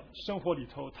生活里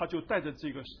头，他就带着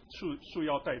这个束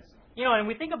腰带子。 And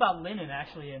we think about linen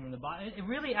actually in the Bible. It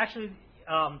really actually,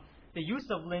 the use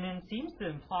of linen seems to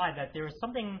imply that there is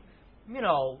something,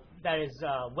 that is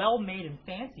well made and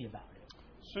fancy about it.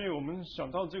 所以我们想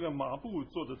到这个麻布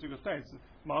做的这个袋子，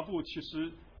麻布其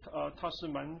实它是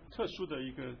蛮特殊的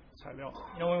一个材料。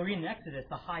When we read in Exodus,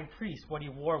 the high priest, what he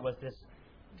wore was this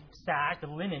sash, the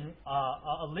linen,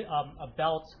 a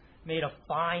belt made of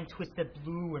fine twisted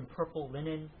blue and purple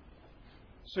linen.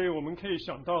 所以我们可以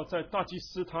想到，在大祭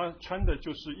司他穿的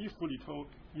就是衣服里头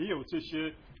也有这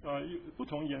些不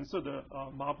同颜色的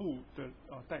麻布的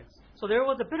袋子。 So there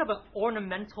was a bit of an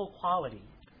ornamental quality.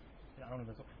 I don't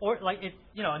know, or like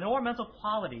an ornamental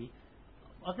quality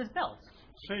of this belt.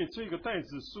 所以这个袋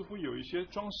子似乎有一些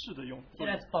装饰的用 It 作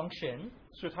用 has function,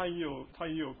 所以它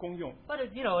也有功用， but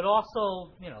it also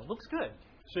looks good.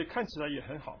 所以看起来也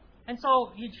很好。 And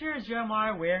so here's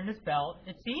Jeremiah wearing this belt.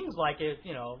 It seems like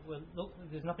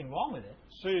there's nothing wrong with it.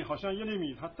 所以好像耶利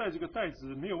米他戴这个袋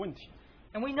子没有问题。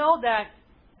 And we know that,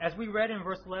 as we read in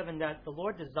verse 11, that the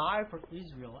Lord desired for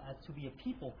Israel as to be a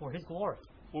people for His glory.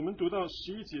 我们读到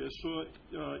11节说，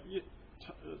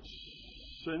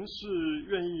神是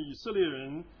愿意以色列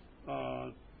人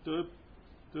得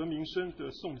名声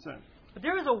得颂赞。 But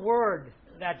there is a word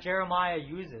that Jeremiah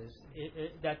uses,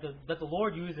 that the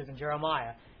Lord uses in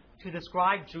Jeremiah to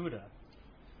describe Judah.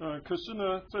 可是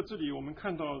呢，在这里我们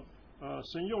看到，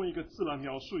神用一个字来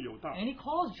描述犹大。 And He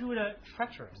calls Judah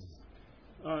treacherous.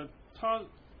 他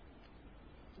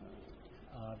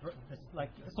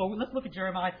So let's look at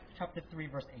Jeremiah chapter 3,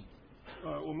 verse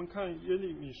 8. 我们看耶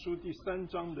利米书第3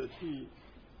章的第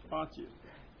8节。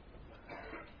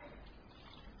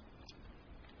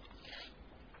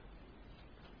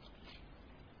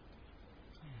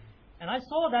 And I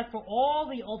saw that for all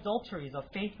the adulteries of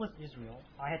faithless Israel,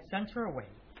 I had sent her away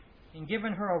and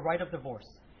given her a right of divorce.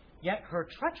 Yet her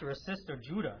treacherous sister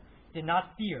Judah did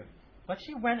not fear, but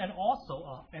she went and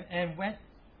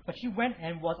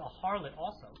was a harlot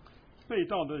also. 被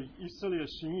盗的以色列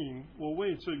行淫，我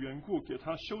为这缘故给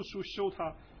他休书休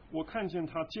他，我看见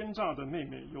他奸诈的妹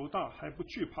妹犹大还不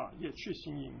惧怕，也去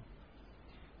行营。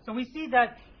 So we see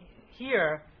that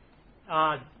here,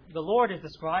 the Lord is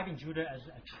describing Judah as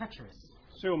treacherous.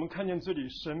 所以我们看见这里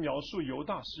神描述犹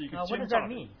大是一个 Now, what 奸 does 诈 that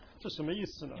的 mean? 这什么意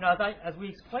思呢？ As we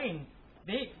explained,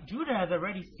 Judah has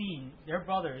already seen their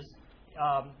brothers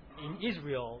in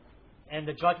Israel and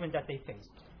the judgment that they faced.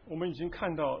 我们已经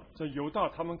看到这犹大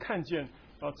他们看见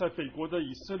在北国的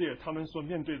以色列他们所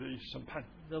面对的审判。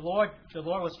 The Lord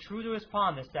was true to His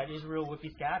promise that Israel would be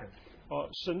scattered.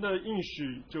 神的应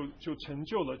许就成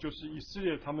就了，就是以色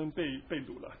列他们被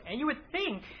掳了。 And you would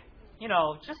think,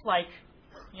 just like,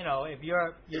 if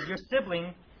your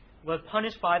sibling was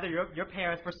punished by your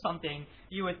parents for something,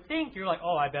 you would think you're like,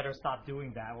 oh, I better stop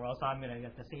doing that, or else I'm going to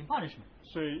get the same punishment.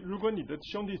 所以，如果你的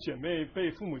兄弟姐妹被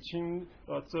父母亲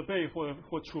责备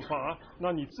或处罚，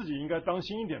那你自己应该当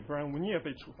心一点，不然你也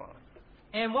被处罚。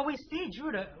 And what we see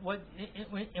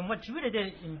what Judah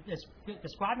did in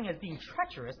describing as being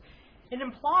treacherous, it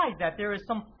implies that there is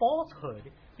some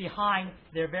falsehood behind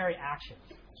their very actions.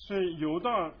 所以犹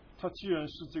大他既然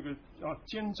是这个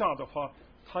奸诈的话，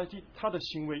他的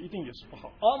行为一定也是不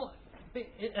好。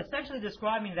Essentially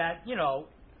describing that,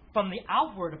 from the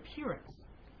outward appearance,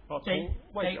 从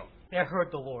外表 they hurt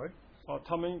the Lord,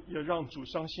 他们也让主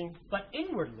伤心， but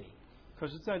inwardly 可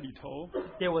是在里头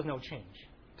there was no change.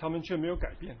 他们却没有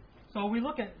改变。 So we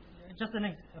look at just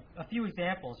a few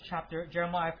examples.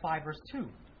 Jeremiah 5 verse 2.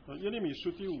 耶利米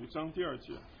书第5章第2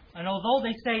节。 And although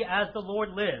they say, "As the Lord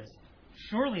lives,"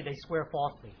 surely they swear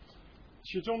falsely.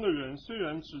 其中的人虽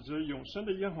然指着永生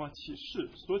的耶和华起誓，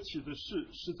所起的誓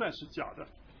实在是假的。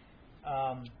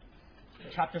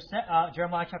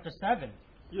Jeremiah chapter 7,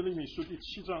 耶利米书第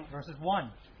7章 verses 1.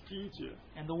 第1节。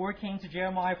 And the word came to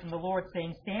Jeremiah from the Lord,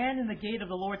 saying, Stand in the gate of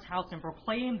the Lord's house and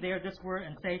proclaim there this word,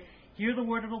 and say, Hear the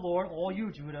word of the Lord, all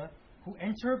you Judah, who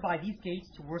enter by these gates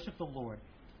to worship the Lord.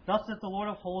 Thus says the Lord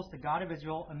of hosts, the God of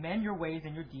Israel, amend your ways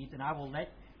and your deeds, and I will let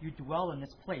you dwell in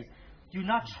this place. Do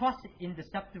not trust in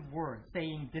deceptive words,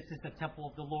 saying, This is the temple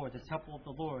of the Lord, the temple of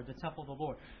the Lord, the temple of the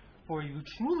Lord. For if you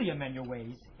truly amend your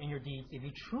ways and your deeds, if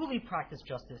you truly practice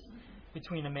justice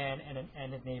between a man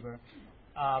and his neighbor,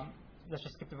 let's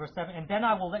just skip to verse 7. And then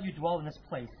I will let you dwell in this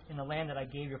place, in the land that I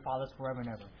gave your fathers forever and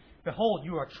ever. Behold,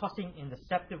 you are trusting in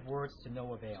deceptive words to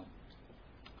no avail.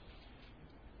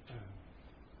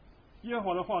 耶和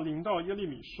华的话临到耶利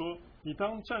米说：“你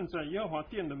当站在耶和华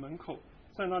殿的门口，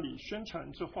在那里宣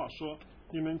传这话说：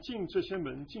你们进这些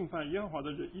门敬拜耶和华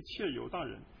的人，一切犹大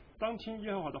人，当听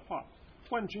耶和华的话。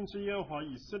万军之耶和华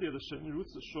以色列的神如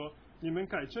此说：你们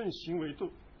改正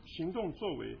行动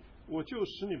作为，我就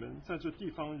使你们在这地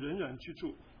方仍然居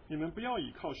住。你们不要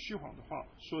倚靠虚谎的话，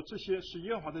说这些是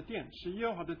耶和华的殿，是耶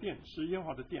和华的殿，是耶和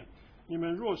华的殿。你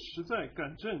们若实在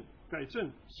改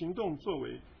正行动作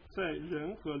为，在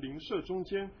人和邻舍中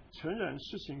间诚然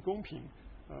施行公平。”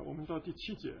我们到第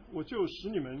7节，我就使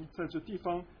你们在这地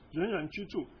方仍然居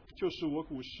住，就是我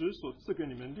古时所赐给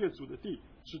你们列祖的地，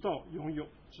直到永远。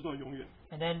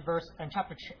And then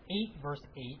chapter 8, verse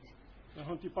 8. 然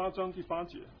后第8章第8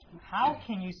节。How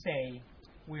can you say,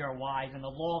 We are wise, and the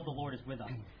law of the Lord is with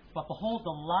us? But behold,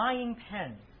 the lying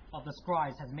pen of the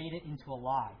scribes has made it into a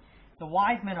lie. The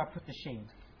wise men are put to shame.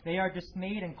 They are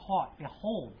dismayed and caught.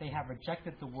 Behold, they have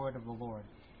rejected the word of the Lord.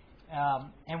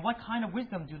 And what kind of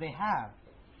wisdom do they have?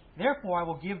 Therefore I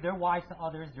will give their wives to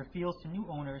others, their fields to new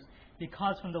owners,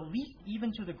 because from the least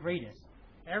even to the greatest,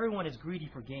 everyone is greedy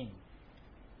for gain.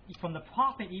 From the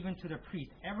prophet even to the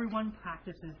priest, everyone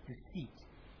practices deceit.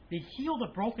 They heal the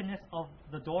brokenness of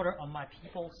the daughter of my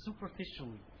people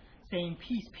superficially, saying,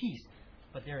 Peace, peace,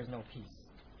 but there is no peace.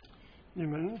 你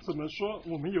们怎么说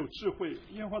我们有智慧？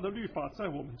耶和华的律法在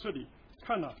我们这里。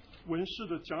看啊，文士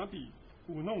的假笔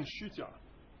舞弄虚假，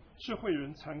智慧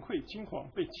人惭愧惊惶，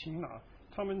被擒拿。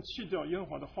他们弃掉耶和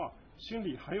华的话，心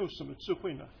里还有什么智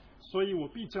慧呢？所以我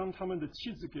必将他们的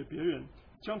妻子给别人，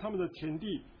将他们的田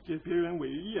地给别人为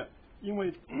业，因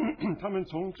为他们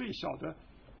从最小的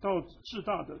到至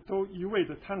大的都一味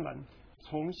的贪婪，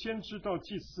从先知到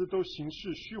祭司都行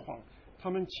事虚谎。他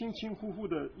们轻轻呼呼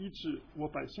的医治我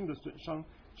百姓的损伤，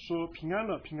说平安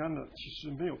了，平安了，其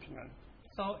实没有平安。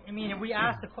So I mean, if we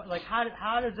ask how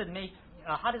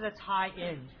does it tie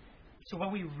in to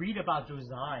what we read about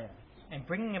Josiah and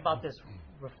bringing about this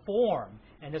reform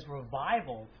and this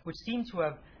revival, which seemed to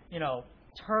have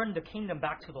turned the kingdom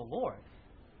back to the Lord?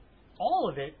 All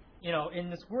of it, in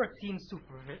this word seems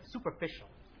superficial.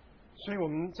 所以我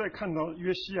们在看到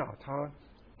约西亚他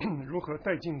如何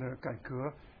带进的改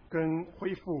革跟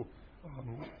恢复，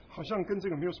好像跟这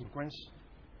个没有什么关系。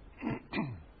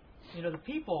The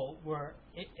people were,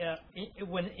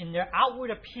 when in their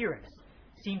outward appearance,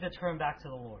 seem to turn back to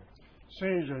the Lord. 所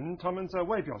以人他们在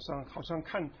外表上好像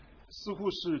看似乎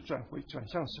是转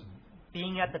向神。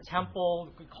Being at the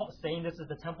temple, saying this is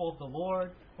the temple of the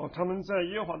Lord. 他们在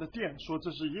耶和华的殿说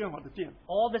这是耶和华的殿。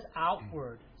All this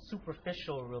outward,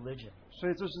 superficial religion. 所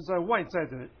以这是在外在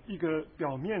的一个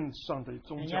表面上的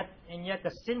宗教。And yet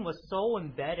the sin was so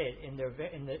embedded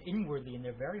inwardly in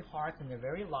their very hearts and their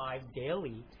very lives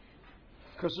daily.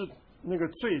 可是那个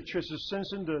罪却是深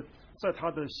深的在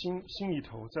他的心里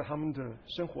头，在他们的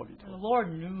生活里头。The Lord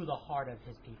knew the heart of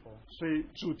His people. 所以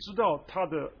主知道他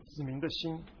的子民的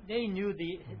心。They knew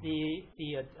the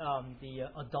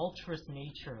adulterous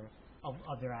nature of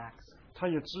their acts. 他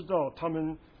也知道他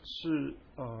们是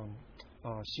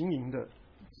行淫的。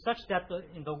Such that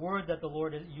the word that the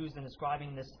Lord used in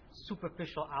describing this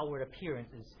superficial outward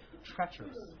appearance is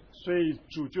treacherous. 所以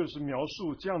主就是描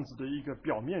述这样子的一个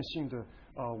表面性的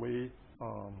为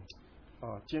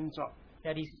奸诈。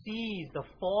That He sees the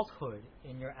falsehood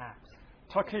in your acts.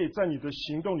 他可以在你的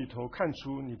行动里头看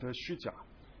出你的虚假。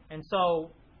And so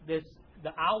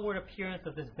the outward appearance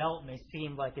of this belt may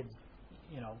seem like it's,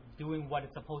 doing what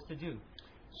it's supposed to do.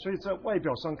 所以在外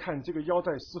表上看，这个腰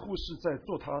带似乎是在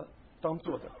做他当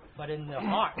做的。But in the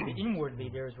heart, inwardly,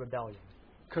 there is rebellion.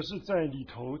 可是，在里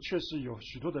头却是有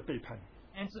许多的背叛。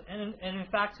And in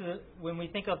fact, when we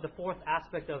think of the fourth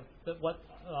aspect of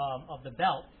of the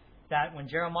belt, that when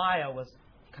Jeremiah was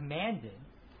commanded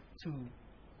to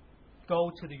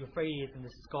go to the Euphrates and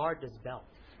discard this belt.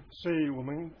 所以我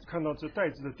们看到这带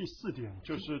子的第4点，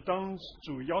就是当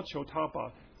主要求他把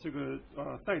这个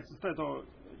带子带到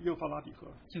幼发拉底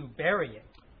河 to bury it.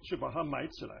 去把它埋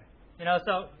起来。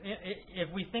So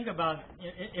if we think about,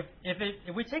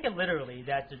 if we take it literally,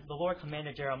 that the Lord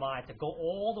commanded Jeremiah to go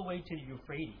all the way to the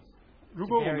Euphrates. 如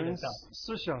果我们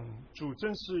思想主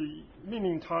真是命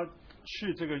令他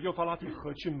去这个幼发拉底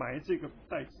河去埋这个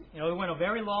带子。He went a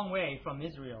very long way from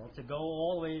Israel to go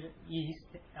all the way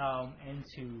east and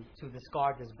to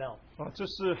discard this belt. 这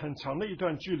是很长的一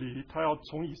段距离，他要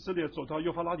从以色列走到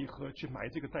幼发拉底河去埋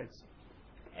这个带子。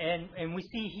And we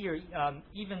see here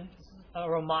even a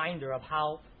reminder of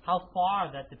how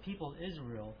far that the people of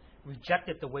Israel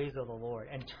rejected the ways of the Lord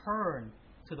and turned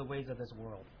to the ways of this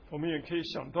world. 我们也可以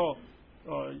想到，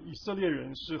以色列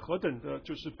人是何等的，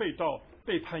就是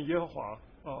背叛耶和华，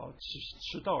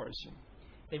迟道而行。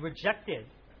They rejected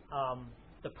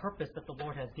the purpose that the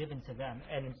Lord has given to them,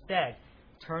 and instead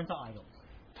turned to idols.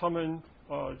 他们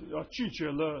拒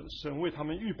绝了神为他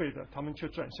们预备的，他们却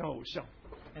转向偶像。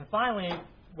And finally,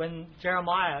 when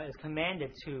Jeremiah is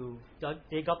commanded to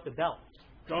dig up the belt.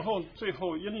 然后最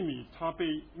后耶利米他被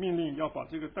命令要把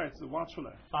这个带子挖出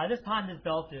来。By this time, this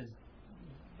belt is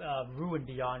ruined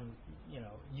beyond,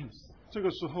 use. 这个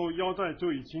时候腰带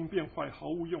就已经变坏，毫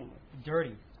无用了。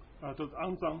Dirty. 都是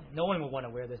肮脏。No one would want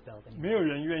to wear this belt anymore. 没有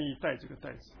人愿意戴这个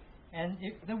带子。And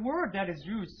the word that is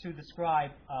used to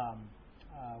describe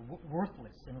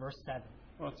worthless in verse 7.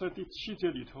 在第7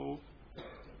节里头，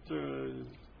这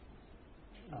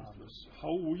毫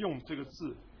无用这个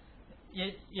字。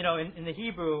In the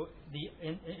Hebrew,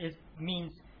 it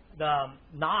means the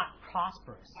not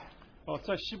prosperous.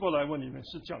 在希伯来文里面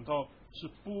是讲到是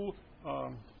不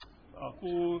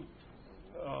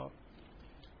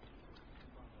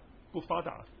发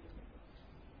达。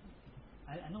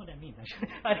I know what that means.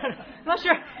 I'm not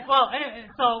sure. Well, anyway,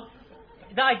 so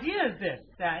the idea is this: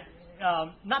 that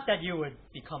not that you would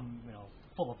become,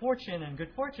 full of fortune and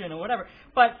good fortune or whatever,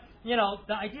 but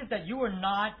the idea is that you are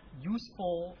not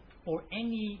useful for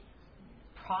any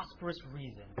prosperous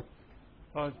reason.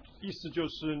 意思就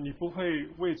是你不会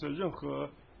为着任何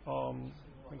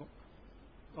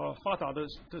发达的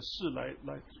事来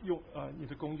用你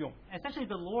的功用。Essentially,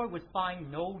 the Lord would find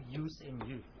no use in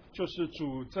you. 就是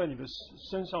主在你的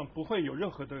身上不会有任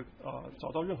何的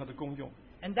找到任何的功用。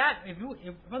And that, if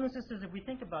brothers and sisters, if we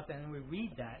think about that and we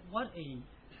read that, what a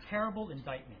terrible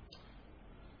indictment.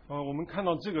 我们看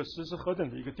到这个是何等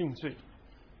的一个定罪。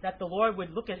That the Lord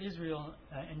would look at Israel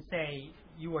and say,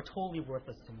 "You are totally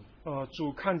worthless to me."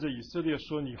 主看着以色列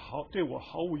说：“你对我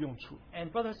毫无用处。” And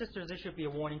brothers and sisters, this should be a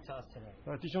warning to us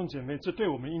today. 弟兄姐妹，这对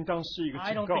我们应当是一个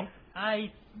警告。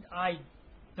I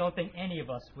don't think any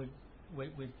of us would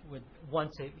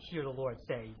want to hear the Lord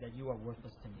say that you are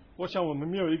worthless to me. 我想我们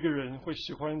没有一个人会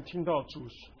喜欢听到主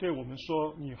对我们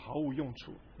说：“你毫无用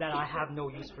处。” That I have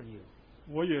no use for you.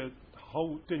 我也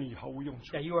对你毫无用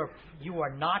处。 That you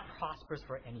are not prosperous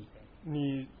for anything.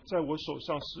 你在我手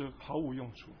上是毫无用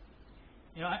处。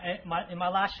In my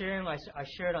last sharing, I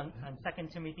shared on 2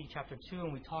 Timothy chapter 2,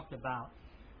 and we talked about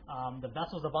the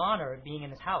vessels of honor being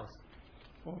in His house.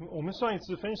 我们上一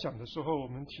次分享的时候，我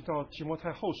们提到提摩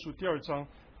太后书第2章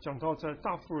讲到在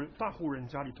大户人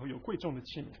家里头有贵重的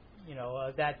器皿。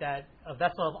That a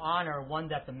vessel of honor, one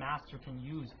that the master can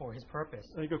use for his purpose.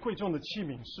 一个贵重的器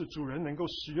皿是主人能够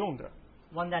使用的。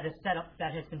One that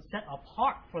has been set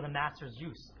apart for the master's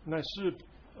use. 乃是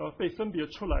被分别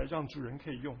出来让主人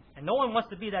可以用。And no one wants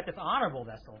to be that dishonorable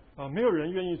vessel. 没有人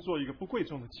愿意做一个不贵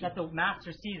重的器皿。That the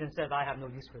master sees and says, I have no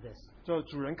use for this. 这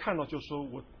主人看到就说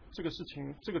我这个事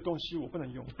情这个东西我不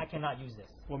能用。I cannot use this.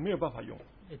 我没有办法用。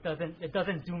It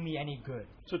doesn't do me any good.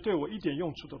 这对我一点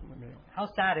用处都没有。How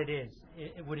sad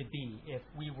would it be if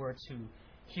we were to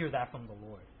hear that from the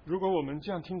Lord? 如果我们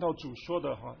这样听到主说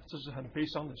的话，这是很悲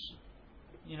伤的事。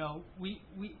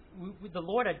The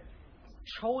Lord had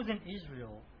chosen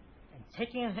Israel and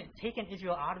taken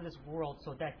Israel out of this world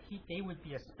so that they would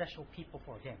be a special people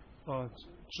for Him.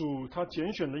 主他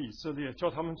拣选了以色列，叫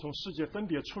他们从世界分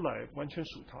别出来，完全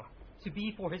属他。To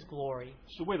be for His glory.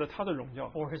 是为了他的荣耀。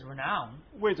For His renown.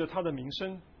 为着他的名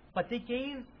声。But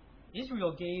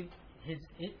Israel gave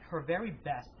her very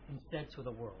best instead to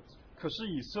the world. 可是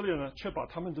以色列呢，却把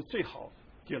他们的最好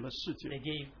给了世界。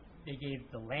They gave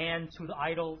the land to the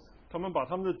idols. 他们把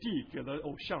他们的地给了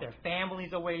偶像。Their families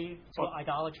away to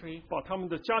idolatry. 把他们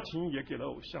的家庭也给了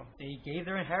偶像。They gave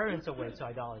their inheritance away to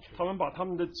idolatry. 他们把他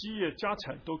们的基业家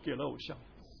产都给了偶像。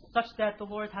Such that the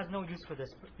Lord has no use for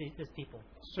this people.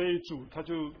 所以主他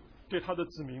就对他的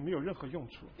子民没有任何用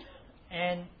处。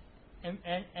And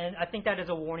I think that is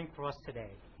a warning for us today.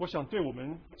 我想对我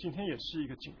们今天也是一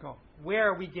个警告。Where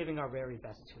are we giving our very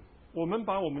best to? 我们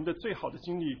把我们的最好的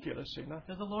精力给了谁呢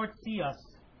 ？Does the Lord see us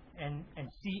and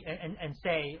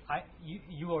say,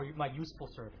 you are my useful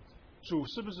servant? 主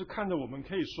是不是看着我们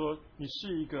可以说你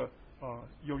是一个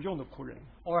有用的仆人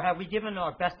 ？Or have we given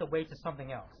our best away to something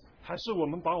else? 还是我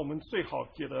们把我们最好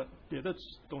给了别的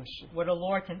东西 where the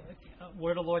Lord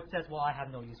says, well, I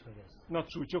have no use for this. 那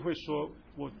主就会说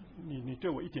你对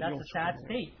我一点用处 That's a sad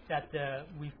state that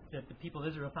the people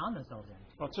of Israel found themselves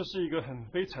in. 这是一个很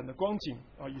悲惨的光景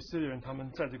以色列人他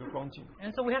们在这个光景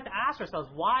And so we have to ask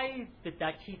ourselves, why did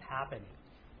that keep happening?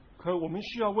 可我们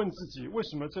需要问自己，为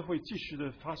什么这会继续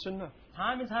的发生呢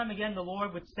Time and time again, the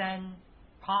Lord would send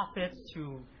prophets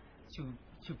to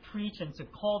preach and to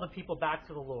call the people back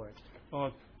to the Lord.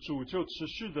 主就持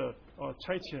续的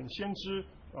差遣先知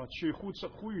去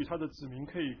呼吁他的子民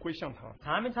可以归向他。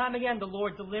Time and time again, the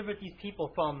Lord delivered these people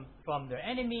from their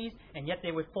enemies, and yet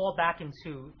they would fall back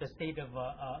into the state of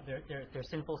their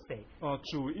sinful state.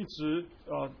 主一直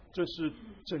就是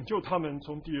拯救他们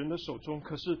从敌人的手中，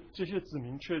可是这些子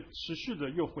民却持续的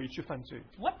又回去犯罪。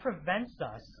What prevents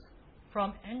us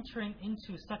from entering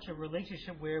into such a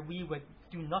relationship where we would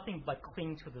do nothing but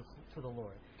cling to the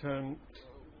Lord?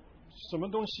 什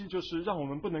么东西就是让我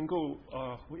们不能够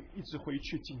一直回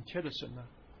去紧贴的神呢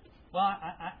Well,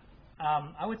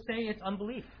 I would say it's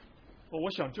unbelief.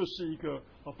 我想就是一个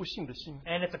不信的心。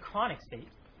And it's a chronic state.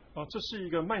 这是一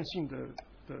个慢性的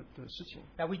事情。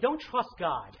That we don't trust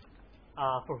God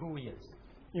for who He is.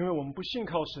 因为我们不信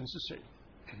靠神是谁。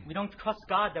We don't trust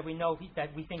God that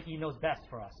we think He knows best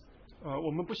for us. 我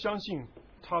们不相信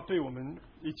他对我们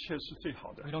一切是最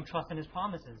好的。 We don't trust in His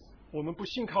promises. 我们不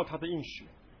信靠他的应许。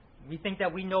We think that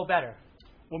we know better.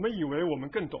 我们以为我们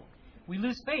更懂。We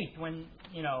lose faith when,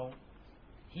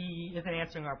 He isn't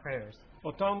answering our prayers.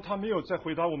 当他没有在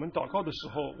回答我们祷告的时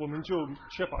候，我们就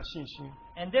缺乏信心。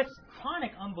 And this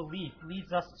chronic unbelief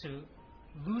leads us to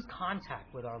lose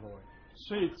contact with our Lord.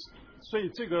 所以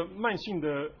这个慢性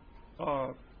的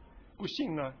不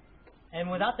信呢 And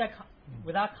without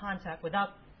contact,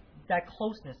 without that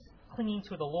closeness, clinging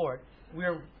to the Lord,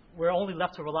 we're only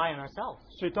left to rely on ourselves.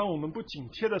 所以当我们不紧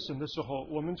贴了神的时候，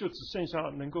我们就只剩下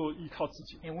能够依靠自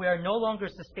己。 And we are no longer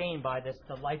sustained by the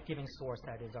life-giving source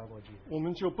that is our Lord Jesus. 我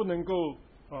们就不能够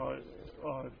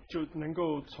就能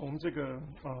够从这个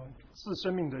自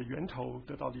生命的源头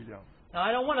得到力量。 Now,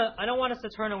 I don't want us to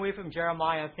turn away from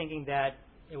Jeremiah thinking that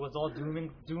it was all doom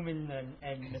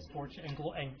and misfortune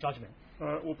and judgment.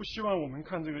 我不希望我们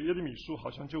看这个耶利米书，好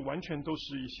像就完全都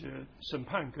是一些审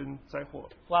判跟灾祸。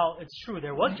Well, it's true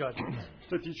there was judgment.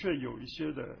 这的确有一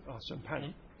些的审判。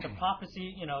 The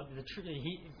prophecy,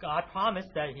 God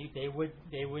promised that they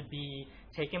would be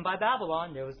taken by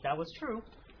Babylon. That was true.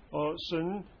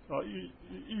 神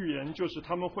预言就是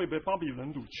他们会被巴比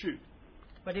伦掳去。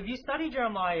 But if you study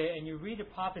Jeremiah and you read the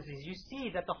prophecies, you see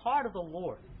that the heart of the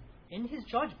Lord, in His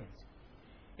judgment,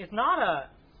 is not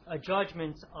a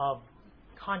judgment of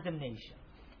condemnation.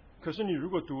 可是你如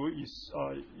果读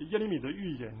耶利米的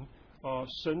预言，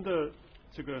神的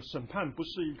这个审判不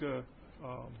是一个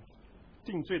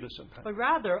定罪的审判， But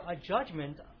rather a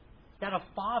judgment that a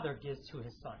father gives to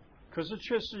his son. 可是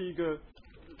却是一个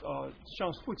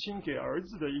像父亲给儿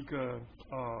子的一个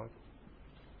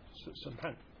审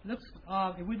判。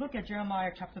If we look at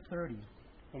Jeremiah chapter 30,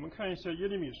 我们看一下耶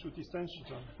利米书第30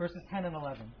章 verses 10 and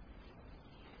 11.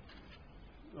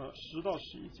 10到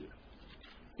11节。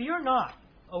Fear not,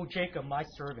 O Jacob, my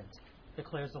servant,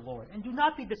 declares the Lord, and do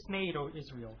not be dismayed, O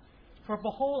Israel. For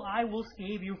behold, I will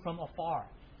save you from afar,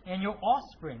 and your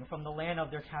offspring from the land of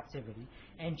their captivity.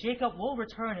 And Jacob will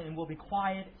return and will be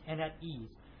quiet and at ease,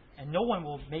 and no one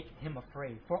will make him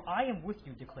afraid. For I am with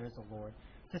you, declares the Lord,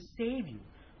 to save you.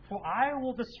 For I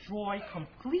will destroy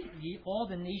completely all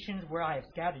the nations where I have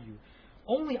scattered you.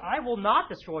 Only I will not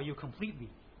destroy you completely,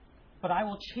 but I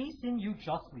will chasten you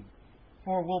justly,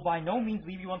 for will by no means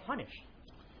leave you unpunished.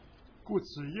 故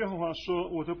此，耶和华说：“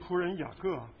我的仆人雅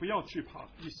各啊，不要惧怕；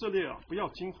以色列啊，不要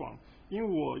惊惶，因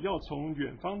我要从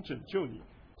远方拯救你，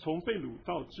从被掳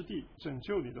到之地拯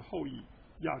救你的后裔。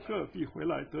雅各必回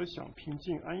来得享平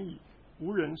静安逸，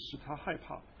无人使他害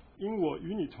怕，因我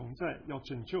与你同在，要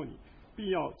拯救你，必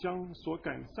要将所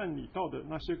赶散你到的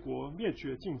那些国灭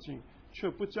绝尽尽，却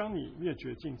不将你灭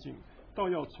绝尽尽，倒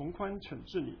要从宽惩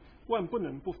治你，万不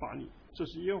能不罚你。”这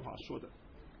是耶和华说的。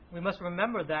We must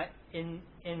remember that in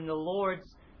the Lord's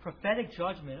prophetic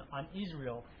judgment on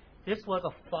Israel, this was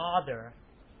a father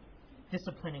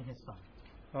disciplining his son.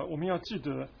 我们要记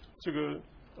得这个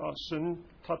神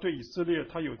他对以色列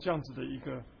他有这样子的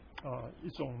一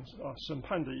种审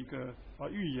判的一个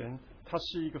预言，他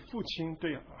是一个父亲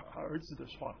对儿子的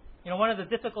话。You know, one of the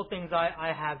difficult things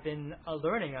I have been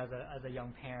learning as a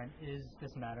young parent is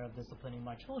this matter of disciplining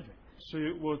my children. 所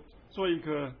以我做一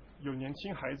个有年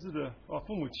轻孩子的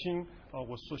父母亲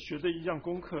我所学的一样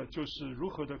功课就是如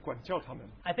何的管教他们。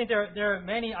I think there are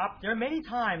many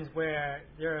times where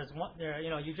you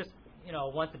just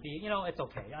want to be it's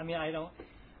okay. I mean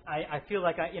I feel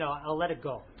like I'll let it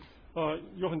go.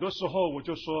 有很多时候我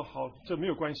就说好，这没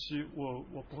有关系，我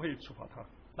不会处罚他。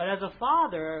But as a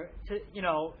father,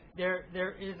 there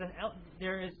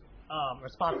is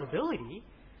responsibility,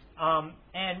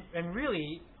 and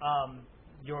really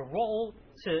your role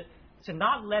to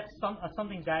not let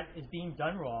something that is being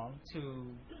done wrong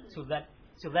to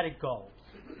let it go.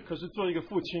 可是做一个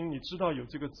父亲，你知道有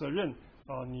这个责任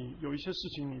你有一些事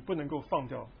情你不能够放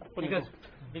掉，不能够。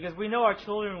Because we know our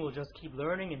children will just keep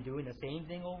learning and doing the same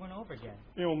thing over and over again.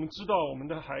 因为我们知道我们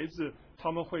的孩子他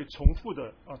们会重复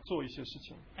的做一些事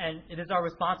情。And it is our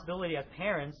responsibility as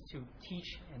parents to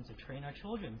teach and to train our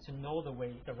children to know the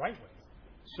right way.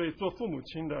 所以做父母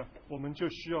亲的，我们就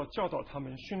需要教导他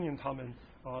们、训练他们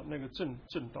那个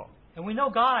正道。And we know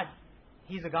God,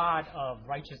 He's a God of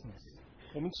righteousness.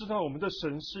 我们知道我们的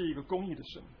神是一个公义的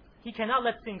神。He cannot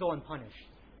let sin go unpunished.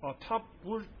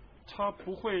 他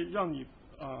不会让你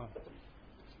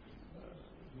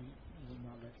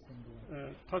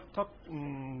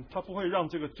他不会让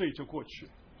这个罪就过去。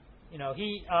You know,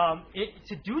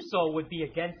 to do so would be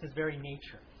against His very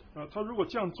nature. 他如果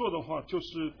这样做的话，就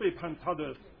是背叛他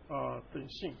的本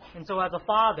性。And so, as a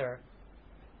father,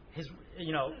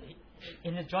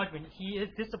 in His judgment, He is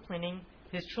disciplining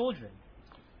His children.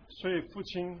 所以父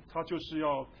亲他就是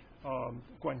要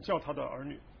管教他的儿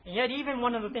女。And yet, even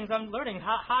one of the things I'm learning,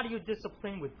 how do you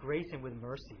discipline with grace and with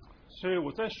mercy? 所以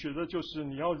我在学的就是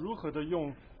你要如何的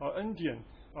用恩典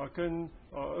跟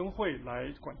恩惠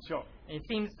来管教。And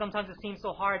sometimes it seems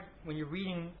so hard when you're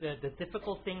reading the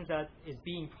difficult things that is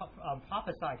being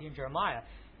prophesied here in Jeremiah,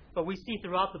 but we see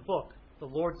throughout the book the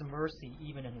Lord's mercy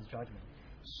even in His judgment.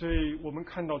 所以我们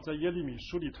看到在耶利米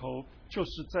书里头，就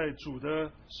是在主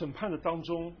的审判的当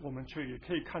中，我们却也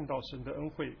可以看到神的恩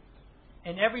惠。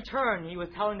In every turn, He was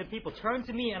telling the people, "Turn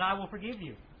to me, and I will forgive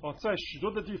you." 在许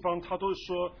多的地方，他都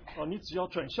说你只要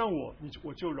转向我，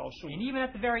我就饶恕 And 你。 even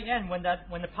at the very end, when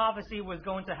the prophecy was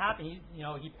going to happen,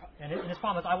 and in His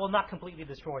promise, "I will not completely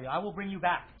destroy you. I will bring you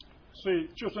back." 所以，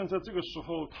就算在这个时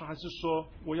候，他还是说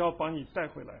我要把你带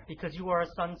回来， Because you are a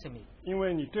son to me, 因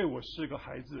为你对我是个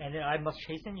孩子， and I must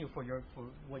chasten you for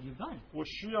what you've done. 我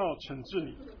需要惩治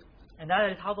你。 And that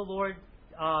is how the Lord,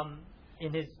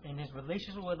 in His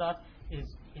relationship with us, is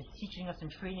teaching us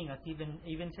and training us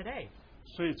even today.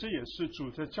 所以这也是主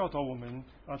在教导我们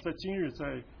在今日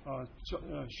在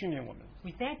训练我们。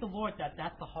 We thank the Lord that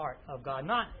that's the heart of God,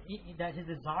 not that His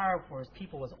desire for His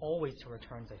people was always to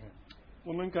return to Him.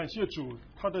 我们感谢主，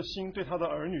他的心对他的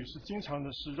儿女是经常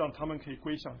的是让他们可以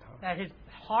归向他。 That His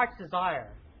heart's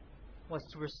desire was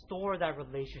to restore that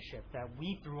relationship that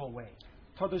we threw away.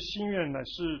 他的心愿乃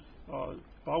是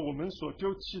把我们所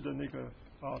丢弃的那个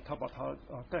他把他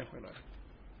带回来。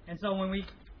 And so when we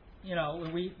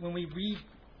read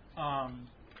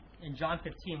in John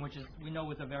 15, which we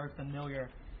know is a very familiar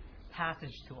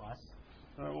passage to us,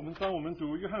 当我们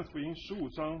读约翰福音15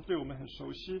章，对我们很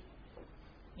熟悉。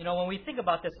when we think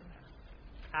about this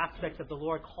aspect of the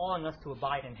Lord calling us to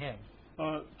abide in Him,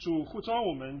 主呼召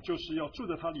我们就是要住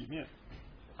在他里面。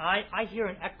I hear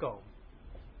an echo,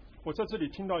 我在这里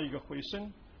听到一个回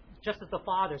声， just as the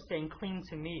Father saying, "Cling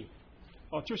to me,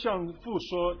 就像父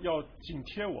说要紧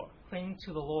贴我， cling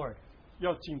to the Lord."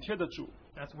 要紧贴的主。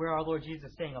That's where our Lord Jesus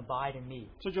is saying, "Abide in me,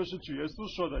 这就是主耶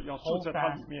稣说的，要住 hold 在他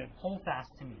fast, 里面， hold fast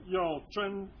to me, 要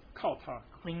专靠他，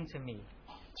 cling to me."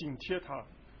 紧贴他。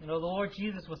The Lord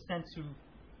Jesus was sent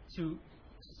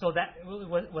so that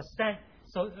was sent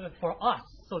for us,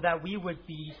 so that we would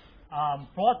be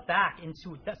brought back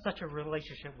into such a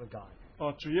relationship with God.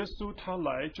 主耶稣他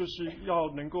来就是要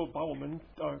能够把我们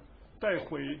带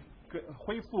回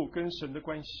恢复跟神的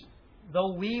关系。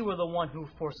Though we were the one who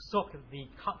forsook the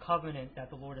covenant that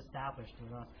the Lord established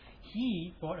with us,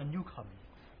 He brought a new covenant.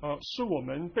 是我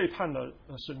们背叛了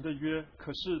神的约，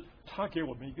可是他给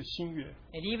我们一个新约。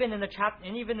And even in the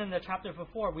chapter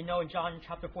before, we know in John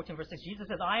chapter 14 verse 6, Jesus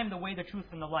says, "I am the way, the truth,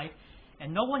 and the life,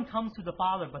 and no one comes to the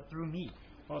Father but through me."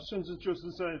 甚至就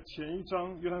是在前一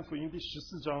章约翰福音第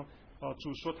14章，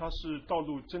主说他是道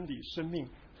路、真理、生命，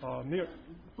没有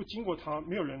不经过他，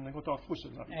没有人能够到父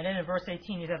神那里。And then in verse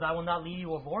 18, He says, "I will not leave you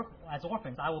as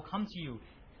orphans. I will come to you."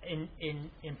 In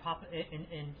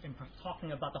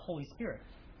talking about the Holy Spirit.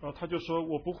 他就说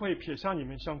我不会撇下你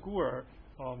们像孤儿。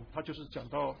他就是讲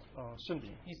到圣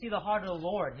灵。You see the heart of the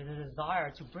Lord, His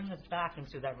desire to bring us back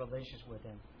into that relationship with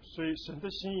Him. 所以神的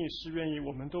心意是愿意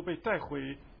我们都被带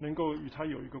回，能够与他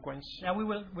有一个关系。Now we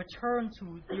will return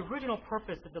to the original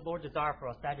purpose that the Lord desired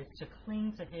for us, that is to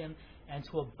cling to Him and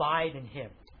to abide in Him.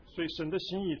 所以神的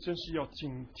心意真是要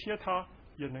紧贴他，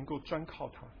也能够专靠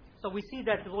他。So we see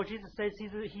that the Lord Jesus says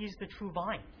He's the true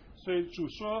vine. 所以主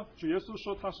耶稣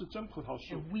说他是真葡萄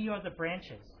树， And we are the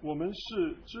branches. 我们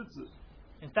是枝子。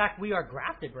In fact, we are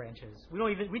grafted branches. We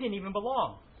didn't even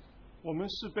belong. 我们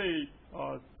是被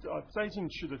栽进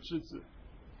去的枝子。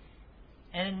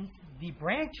And the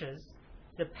branches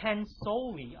depend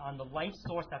solely on the life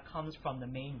source that comes from the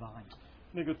main vine.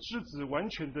 那个枝子完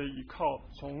全的依靠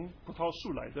从葡萄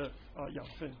树来的养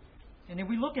分。And if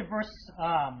we look at verse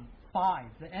 5,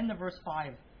 the end of verse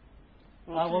 5,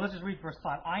 well, let's just read verse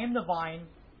 5. "I am the vine,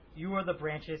 you are the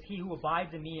branches. He who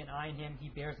abides in me and I in him, he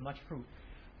bears much fruit.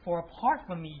 For apart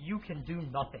from me, you can do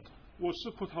nothing." 我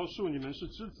是葡萄树，你们是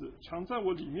枝子，藏在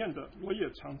我里面的，我也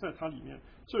藏在它里面。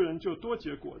这人就多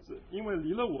结果子，因为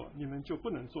离了我，你们就不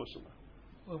能做什么。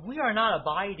If we are not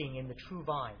abiding in the true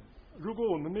vine, 如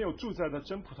果我们没有住在那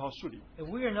真葡萄树里， if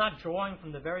we are not drawing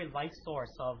from the very life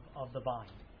source of the vine,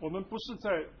 我们不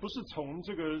是从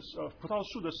这个葡萄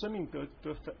树的生命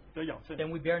得养分， then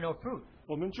we bear no fruit.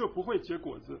 我们就不会结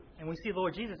果子。 And we see the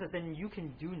Lord Jesus says, "Then you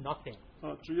can do nothing."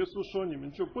 主耶稣说，你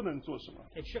们就不能做什么。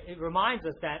It reminds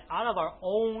us that out of our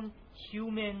own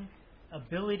human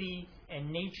ability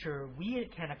and nature, we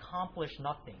can accomplish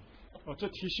nothing. 这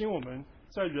提醒我们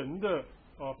在人的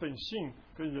本性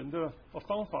跟人的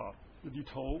方法里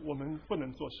头，我们不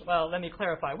能做什么。 Well, let me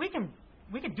clarify. We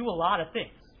can do a lot of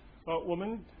things.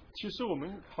 其实我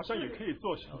们好像也可以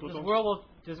做很多 This 东西。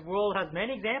 this world has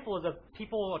many examples of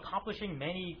people accomplishing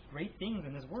many great things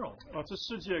in this world. 这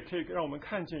世界可以让我们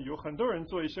看见有很多人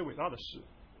做一些伟大的事，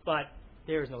 But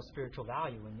there is no spiritual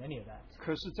value in any of that.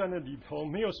 可是，在那里头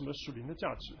没有什么属灵的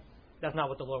价值。 That's not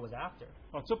what the Lord was after.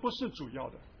 这不是主要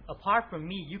的。 Apart from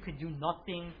me, you can do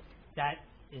nothing that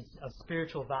is of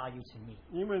spiritual value to me.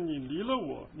 因为你离了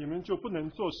我，你们就不能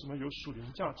做什么有属灵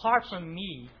价值。 Apart from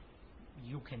me,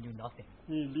 you can do nothing.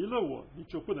 你离了我，你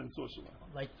就不能做什么，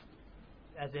 Like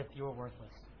as if you're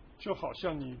worthless. 就好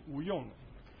像你无用了。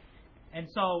 And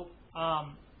so,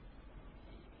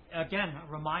 again, a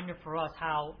reminder for us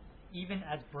how, even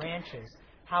as branches,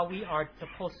 how we are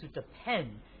supposed to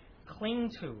depend, cling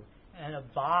to, and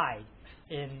abide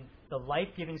in the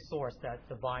life-giving source that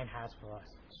the vine has for us.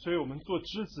 所以我们做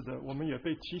枝子的，我们也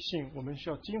被提醒，我们需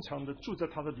要经常的住在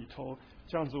它的里头，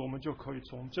这样子我们就可以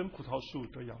从真葡萄树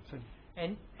得养分。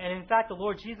And in fact, the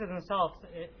Lord Jesus Himself,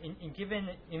 in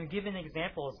given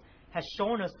examples, has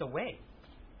shown us the way.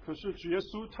 可是主耶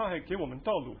稣他还给我们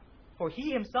道路， For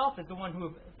He Himself is the one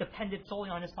who depended solely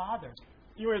on His Father.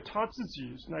 因为他自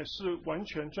己乃是完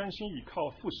全专心倚靠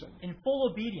父神， In full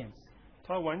obedience,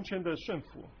 他完全的顺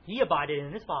服， He abided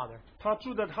in His Father. 他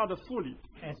住在他的父里，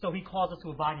 And so He calls us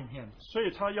to abide in Him. 所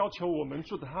以他要求我们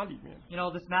住在他里面。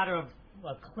 This matter of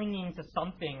clinging to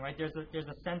something, right? There's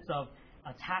a sense of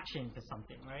attaching to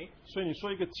something, right? 所以你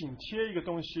说一个紧贴一个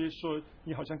东西，说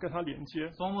你好像跟它连接，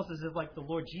 It's almost as if like the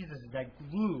Lord Jesus is that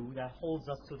glue that holds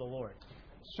us to the Lord.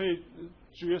 所以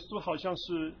主耶稣好像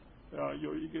是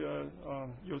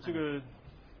有这个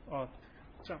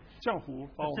浆糊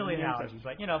把我们 Silly 粘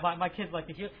在。 analogy, but my kids like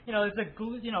to hear. It's a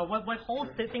glue. What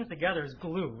holds things together is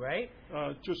glue, right?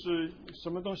 就是什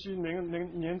么东西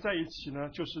能粘在一起呢？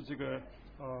就是这个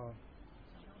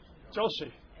胶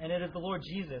水。 And it is the Lord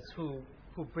Jesus who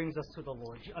brings us to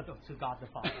to God the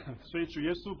Father. 所以主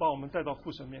耶稣把我们带到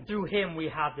父神面前。 Through Him we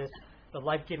have the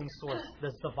life-giving source,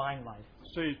 this divine life.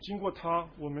 所以经过他，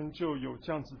我们就有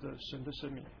这样子的神的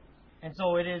生命。 And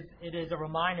so it is a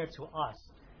reminder to us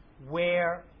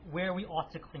where we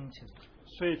ought to cling to,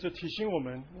 所以这提醒我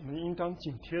们应当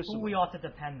紧贴什 who 么？ we ought to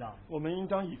depend on. 我们应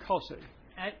当倚靠谁？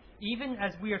 And even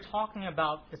as we are talking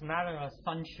about this matter of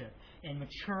sonship and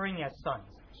maturing as sons,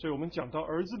 所以我们讲到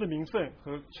儿子的名分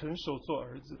和成熟做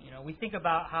儿子。 we think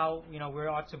about how we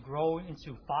ought to grow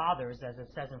into fathers, as it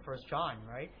says in 1 John,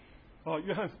 right?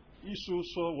 约翰一书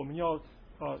说我们要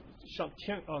像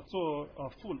做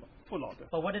父老的。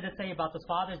 But what did it say about those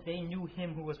fathers? They knew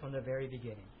Him who was from the very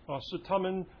beginning. 是他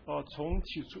们从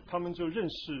起初他们就认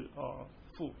识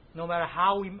父。 No matter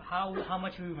how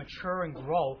much we mature and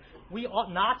grow, we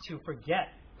ought not to forget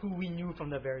who we knew from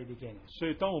the very beginning. 所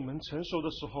以当我们成熟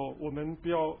的时候，我们不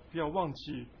要忘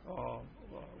记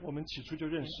我们起初就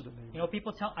认识的那一位。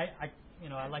 People tell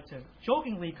I like to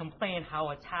jokingly complain how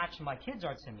attached my kids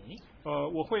are to me.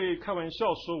 我会开玩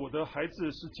笑说我的孩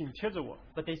子是紧贴着我。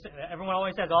 But everyone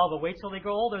always says, "Oh, but wait till they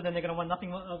grow older, then they're going to want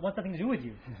nothing to do with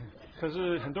you." 可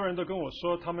是很多人都跟我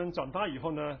说，他们长大以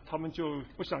后呢，他们就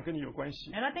不想跟你有关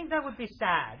系。 And I think that would be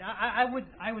sad. I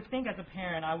would think as a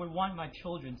parent, I would want my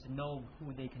children to know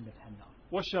who they can depend on.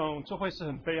 我想这会是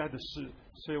很悲哀的事，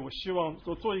所以我希望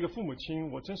做一个父母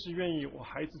亲，我真是愿意我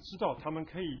孩子知道他们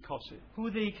可以依靠谁。 Who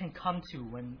they can come to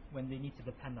when they need to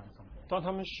depend on something. 当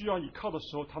他们需要依靠的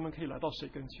时候，他们可以来到谁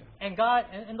跟前。 And God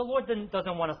and the Lord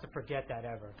doesn't want us to forget that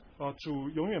ever. 主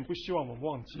永远不希望我们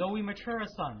忘记。 Though we mature as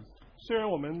sons, 虽然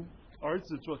我们儿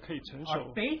子可以成 our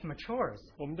熟， faith matures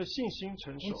我们的信心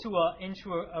成熟，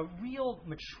 into a real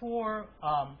mature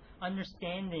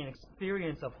understanding and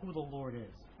experience of who the Lord is.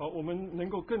 我们能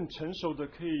够更成熟的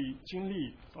可以经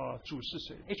历主是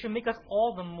谁。 It should make us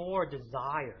all the more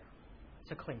desire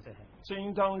to cling to Him. 这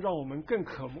应当让我们更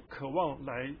渴望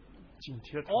来紧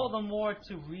贴他。 All the more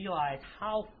to realize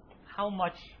how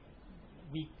much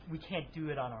we can't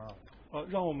do it on our own.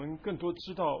 让我们更多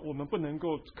知道我们不能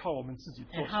够靠我们自己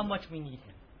做 And 什 how 么。 much we need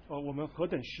Him. 我们何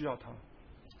等需要他。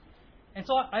 And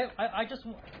so I just,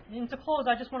 and to close,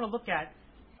 I just want to look at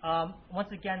once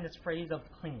again this phrase of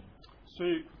clinging. 所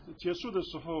以结束的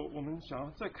时候，我们想要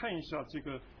再看一下这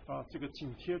个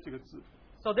紧贴这个字。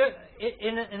 So there,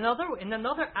 in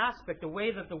another aspect, the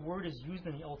way that the word is used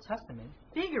in the Old Testament,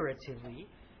 figuratively,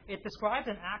 it describes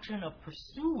an action of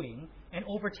pursuing and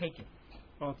overtaking.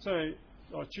 在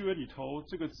旧约里头，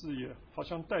这个字也好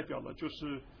像代表了就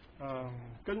是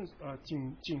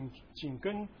紧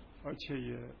跟，而且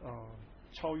也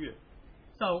超越。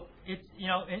 So it's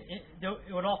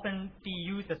it would often be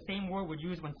used. The same word would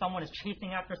use when someone is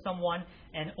chasing after someone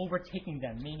and overtaking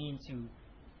them, meaning to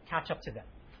catch up to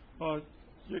them.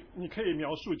 你可以描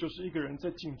述就是一个人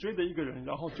在紧追的一个人，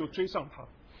然后就追上他。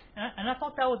 And I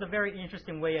thought that was a very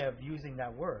interesting way of using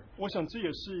that word. 我想这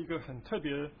也是一个很特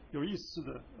别有意思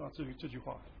的这句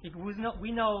话。 Because we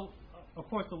know, of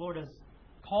course, the Lord has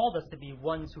called us to be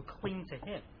ones who cling to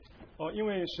Him. 因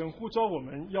为神呼召我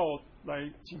们要来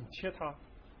紧贴他。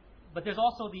 But there's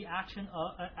also the action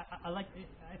of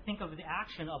I think of the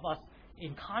action of us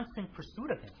in constant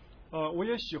pursuit of Him. 我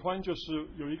也喜欢就是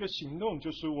有一个行动，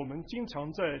就是我们经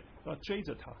常在追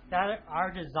着他。 That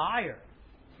our desire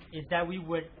is that we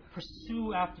would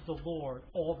pursue after the Lord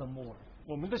all the more.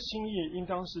 我们的心意应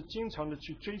当是经常的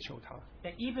去追求他。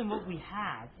 That even what we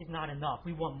have is not enough.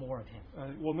 We want more of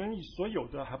Him. 我们所有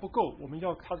的还不够，我们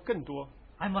要他更多。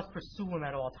 I must pursue Him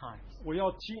at all times. 我要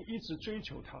一直追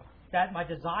求他。 That my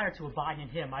desire to abide in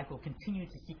Him, I will continue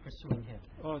to seek pursuing Him.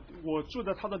 我住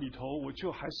在他的里头，我就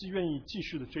还是愿意继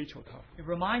续的追求他。 It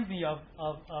reminds me of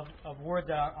words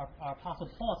that our Apostle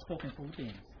Paul spoke in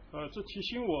Philippians. 这提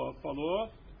醒我保罗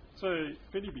在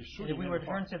腓立比书里 If we 面的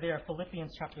话 return to there,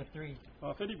 Philippians chapter 3,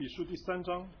 腓立比书第3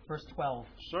章 verse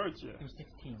 1212节 through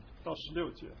 16. 到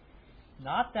16节。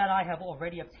 Not that I have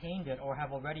already obtained it or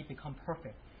have already become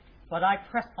perfect, but I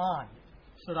press on,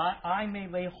 so that I may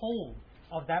lay hold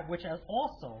of that which as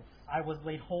also I was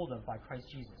laid hold of by Christ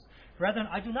Jesus. Brethren,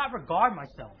 I do not regard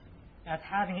myself as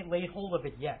having it laid hold of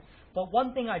it yet, but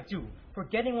one thing I do,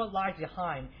 forgetting what lies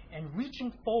behind and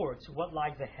reaching forward to what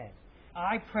lies ahead.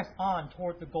 I press on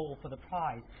toward the goal for the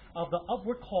prize of the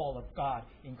upward call of God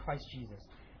in Christ Jesus.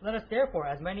 Let us therefore,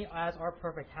 as many as are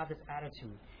perfect, have this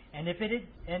attitude. And if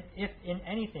in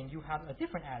anything you have a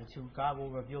different attitude, God will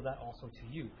reveal that also to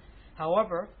you.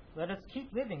 However, Let us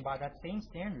keep living by that same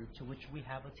standard to which we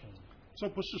have attained. 这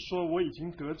不是说我已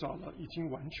经得着了，已经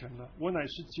完全了，我乃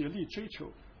是竭力追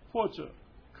求，或者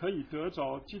可以得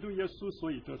着基督耶稣，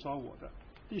所以得着我的。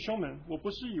弟兄们，我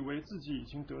不是以为自己已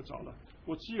经得着了，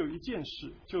我只有一件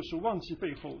事，就是忘记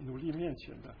背后，努力面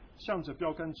前的，向着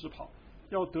标杆直跑，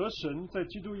要得神在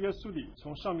基督耶稣里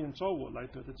从上面招我来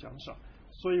得的奖赏。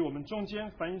所以我们中间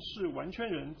凡是完全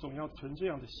人，总要存这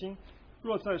样的心。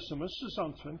若在什么事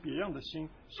上存别样的心，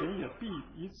神也必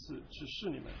以此指示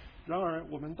你们。然而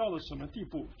我们到了什么地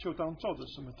步，就当照着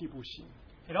什么地步行。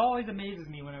It always amazes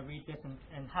me when I read this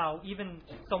and how even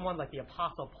someone like the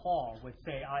Apostle Paul would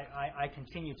say, I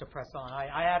continue to press on.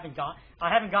 I haven't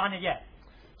gotten it yet.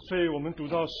 所以我们读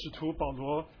到使徒保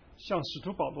罗，像使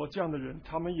徒保罗这样的人，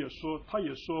他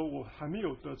也说我还没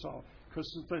有得着，可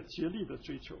是在竭力的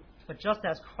追求。But just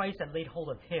as Christ had laid hold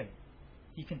of him,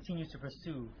 he continues to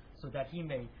pursue so that he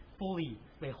may fully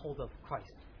lay hold of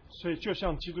Christ. 所以就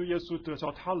像基督耶稣得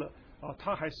着他了，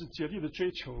他还是竭力的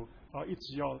追求，一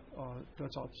直要得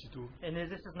着基督。And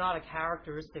this is not a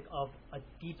characteristic of a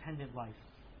dependent life.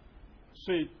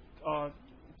 所以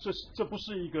这不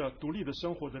是一个独立的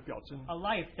生活的表征。A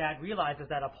life that realizes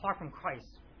that apart from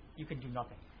Christ, you can do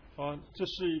nothing. 这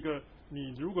是一个你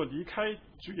如果离开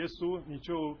主耶稣，你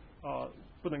就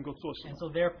不能够做什么。And so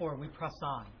therefore we press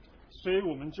on. 所以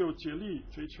我们就竭力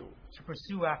追求 to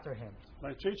pursue after him,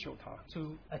 来追求他。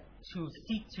to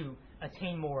seek to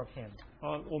attain more of him.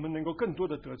 我们能够更多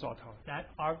的得着他。That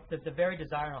the very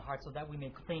desire in our heart, so that we may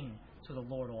cling to the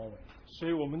Lord always. 所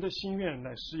以我们的心愿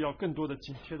乃是要更多的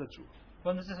紧贴的主。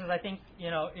Brothers and sisters, I think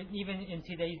even in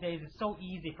today's days, it's so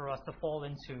easy for us to fall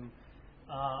into,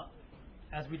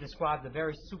 as we described, the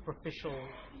very superficial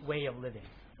way of living.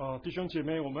 弟兄姐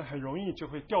妹，我们很容易就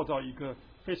会掉到一个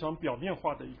非常表面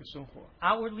化的一个生活。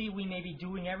Outwardly, we may be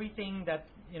doing everything that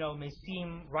may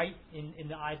seem right in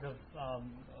the eyes of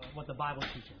what the Bible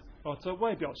teaches. 在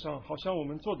外表上，好像我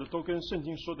们做的都跟圣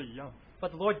经说的一样。But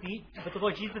the Lord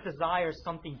Jesus desires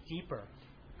something deeper.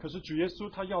 可是主耶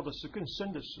稣他要的是更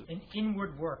深的事。An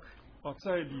inward work.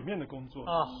 在里面的工作。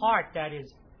A heart that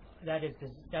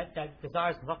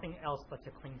desires nothing else but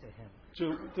to cling to Him.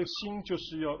 这心就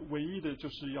是要唯一的，就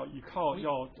是要依靠，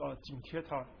要紧贴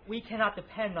他。We cannot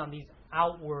depend on these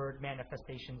outward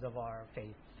manifestations of our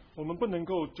faith. 我们不能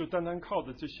够就单单靠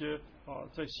着这些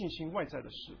在信心外在的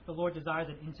事。The Lord desires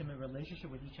an intimate relationship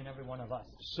with each and every one of us.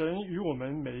 神与我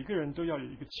们每一个人都要有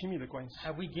一个亲密的关系。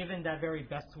Have we given that very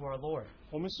best to our Lord?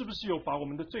 我们是不是有把我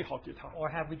们的最好给他？ Or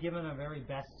have we given our very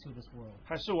best to this world?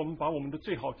 还是我们把我们的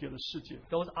最好给了世界？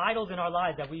 Those idols in our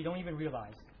lives that we don't even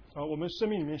realize. 我们生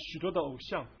命里面许多的偶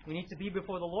像。 We need to be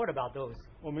before the Lord about those.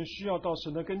 我们需要到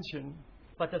神的跟前。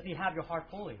 But does He have your heart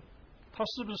fully? 他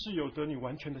是不是有得你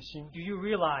完全的心？ Do you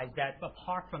realize that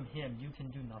apart from Him, you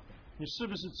can do nothing? 你是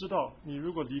不是知道，你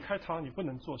如果离开他，你不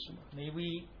能做什么？ May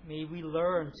we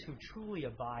learn to truly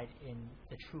abide in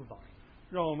the true vine.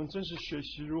 让我们真是学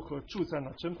习如何住在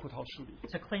那真葡萄树里，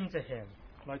 To cling to Him,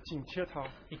 来紧贴他，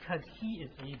 because He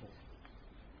is able.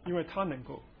 因为他能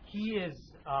够。 He is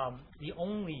the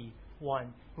only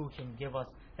one who can give us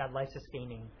that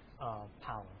life-sustaining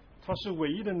power. 他是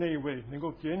唯一的那一位能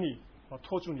够给你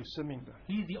拖住你生命的。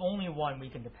 He's the only one we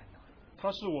can depend on.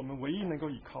 他是我们唯一能够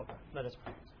依靠的。 Let us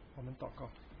pray. 我们祷告。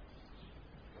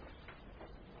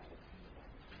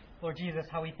 Lord Jesus,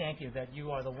 how we thank you that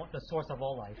you are the source of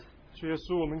all life, 主耶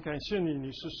稣，我们感谢你，你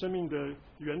是生命的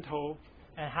源头。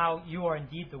 and how you are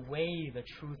indeed the way, the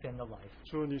truth, and the life.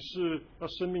 主，你是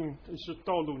生命，你是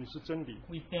道路，你是真理。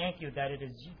 We thank you that it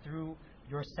is through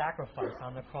your sacrifice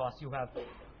on the cross you have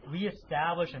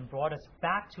reestablished and brought us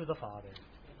back to the Father.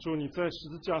 主，你在十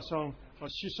字架上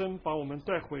牺牲，把我们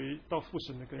带回到父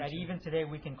神的跟 That 前。 even today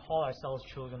we can call ourselves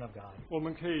children of God. 我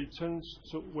们可以称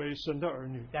为神的儿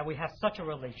女。 That we have such a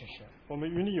relationship. 我们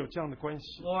与你有这样的关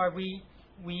系。 Lord,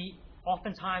 we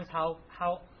oftentimes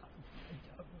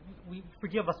we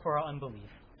forgive us for our unbelief,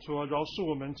 主啊，饶恕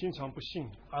我们经常不信，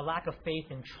 our lack of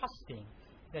faith in trusting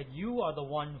that you are the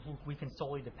one who we can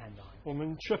solely depend on. 我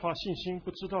们缺乏信心，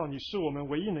不知道你是我们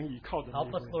唯一能依靠的那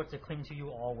Help us, 位。 Lord, to cling to you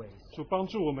always, 主帮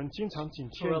助我们经常紧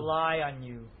to 贴你， rely on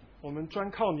you. 我们专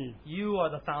靠你。 You are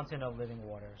the fountain of living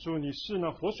water. 主，你是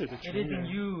那活水的 It 泉 is in 源，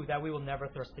 you that we will never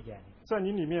thirst again. 在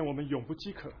你里面我们永不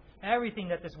饥渴。 Everything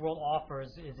that this world offers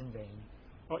is in vain.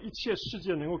 一切世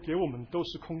界能够给我们都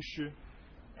是空虚。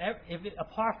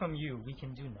 Apart from you, we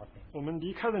can do nothing. 我们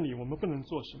离开了你，我们不能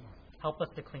做什么。 Help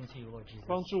us to cling to you, Lord Jesus,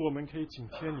 帮助我们可以紧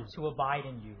贴你， to abide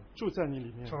in you, 住在你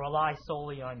里面 to，rely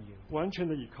solely on you. 完全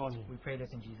的依靠你。 We pray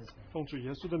this in Jesus' name. 奉主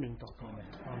耶稣的名祷告， Amen.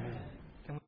 阿门。